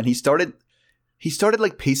Robert, and he started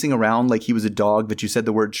like pacing around like he was a dog that you said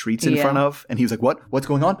the word treats in front of, and he was like, what's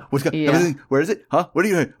going on? Everything? Where is it? Huh? What are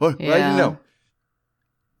you doing? What? I didn't know.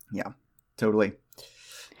 Yeah, totally.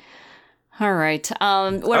 All right. What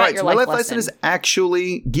about your life lesson? My life lesson is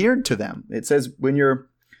actually geared to them. It says when you're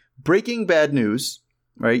breaking bad news,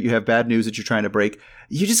 right? You have bad news that you're trying to break.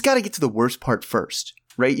 You just got to get to the worst part first,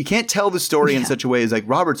 right? You can't tell the story in such a way as like,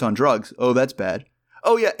 Robert's on drugs. Oh, that's bad.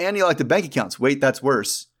 Oh, yeah. Annie locked the bank accounts. Wait, that's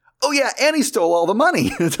worse. Oh, yeah. Annie stole all the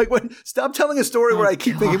money. It's like, stop telling a story where I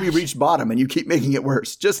keep thinking we reached bottom and you keep making it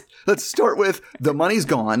worse. Just let's start with the money's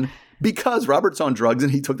gone because Robert's on drugs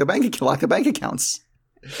and he took locked the bank accounts.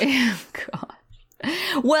 Oh, God.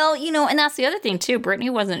 Well, and that's the other thing, too.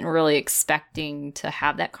 Brittany wasn't really expecting to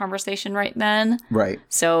have that conversation right then. Right.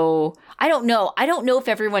 So I don't know. I don't know if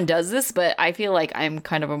everyone does this, but I feel like I'm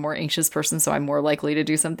kind of a more anxious person, so I'm more likely to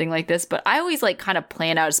do something like this. But I always like kind of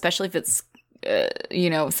plan out, especially if it's,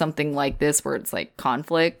 something like this where it's like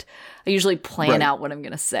conflict. I usually plan out what I'm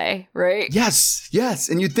going to say, right? Yes.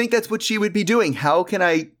 And you'd think that's what she would be doing. How can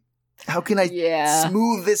I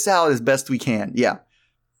smooth this out as best we can? Yeah.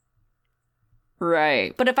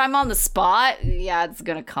 Right. But if I'm on the spot, it's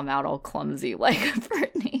going to come out all clumsy like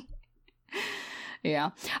Brittany. Yeah.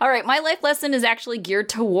 All right. My life lesson is actually geared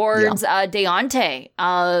towards Deontay.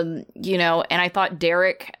 And I thought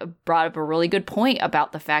Derek brought up a really good point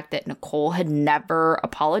about the fact that Nicole had never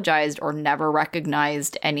apologized or never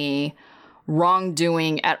recognized any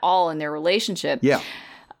wrongdoing at all in their relationship. Yeah.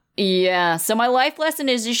 Yeah, so my life lesson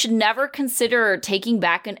is you should never consider taking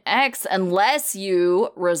back an ex unless you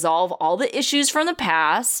resolve all the issues from the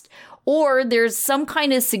past or there's some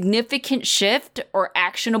kind of significant shift or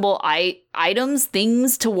actionable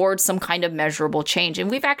things towards some kind of measurable change.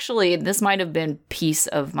 And this might have been piece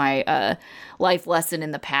of my life lesson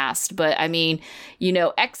in the past. But I mean,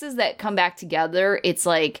 exes that come back together, it's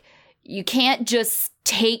like you can't just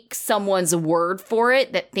take someone's word for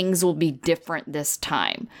it that things will be different this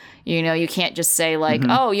time. You can't just say like,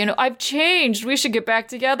 I've changed. We should get back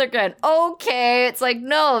together again. Okay. It's like,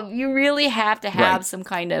 no, you really have to have some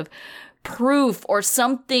kind of proof or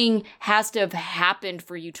something has to have happened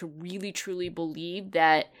for you to really, truly believe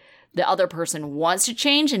that the other person wants to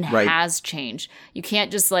change and has changed. You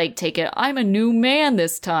can't just like take it, I'm a new man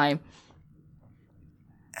this time.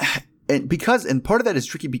 And part of that is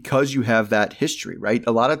tricky because you have that history, right?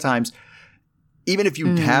 A lot of times, even if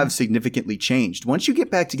you have significantly changed, once you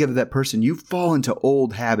get back together with that person, you fall into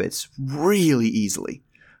old habits really easily,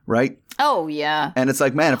 right? Oh, yeah. And it's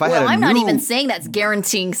like, man, if I'm not even saying that's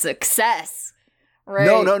guaranteeing success. Right?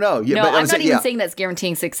 No. Yeah, I'm not even saying that's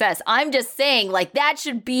guaranteeing success. I'm just saying like that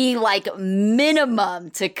should be like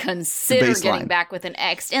minimum to consider getting back with an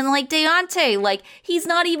ex. And like Deontay, like he's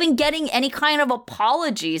not even getting any kind of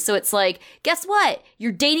apology. So it's like, guess what?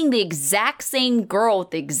 You're dating the exact same girl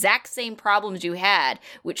with the exact same problems you had,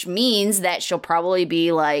 which means that she'll probably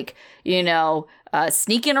be like,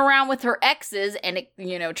 sneaking around with her exes and,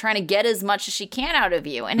 trying to get as much as she can out of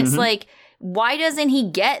you. And it's like, why doesn't he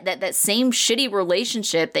get that same shitty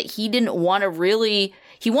relationship that he didn't want to really,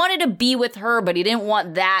 he wanted to be with her, but he didn't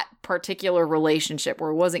want that particular relationship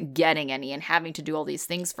where he wasn't getting any and having to do all these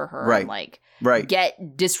things for her. Right. And like, Right.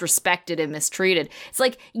 get disrespected and mistreated. It's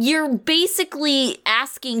like you're basically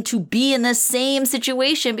asking to be in the same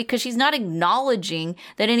situation because she's not acknowledging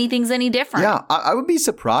that anything's any different. Yeah, I would be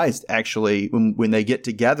surprised, actually, when they get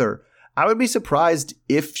together. I would be surprised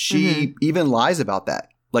if she even lies about that.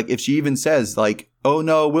 Like, if she even says, like, oh,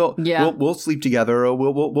 no, we'll sleep together, or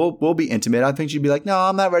we'll be intimate. I think she'd be like, no,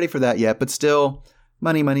 I'm not ready for that yet. But still,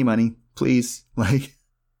 money, please. Like,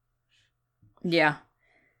 yeah.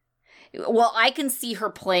 Well, I can see her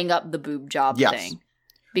playing up the boob job thing.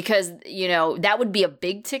 Because, you know, that would be a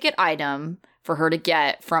big ticket item for her to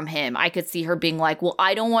get from him. I could see her being like, well,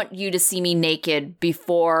 I don't want you to see me naked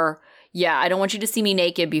before. Yeah, I don't want you to see me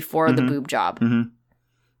naked before the boob job. Mm-hmm.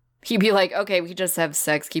 He'd be like, okay, we can just have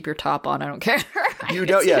sex. Keep your top on. I don't care. You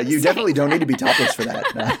don't. Yeah, you definitely don't need to be topless for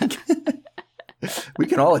that. We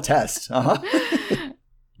can all attest.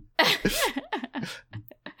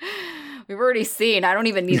 We've already seen. I don't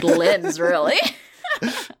even need limbs, really.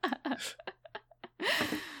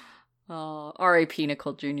 Oh, R.A.P.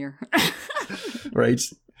 Nicole Jr. Right.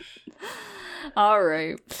 All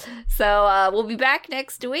right. So we'll be back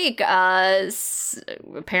next week.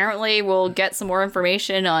 Apparently, we'll get some more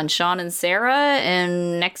information on Sean and Sarah.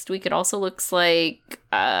 And next week, it also looks like...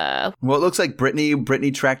 well, it looks like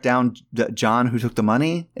Brittany tracked down John, who took the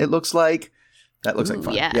money, it looks like. That looks like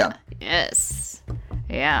fun. Yeah. Yes.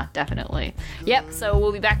 Yeah, definitely. Yep. So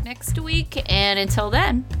we'll be back next week. And until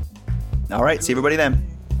then. All right. See everybody then.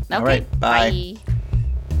 Okay. All right. Bye. Bye.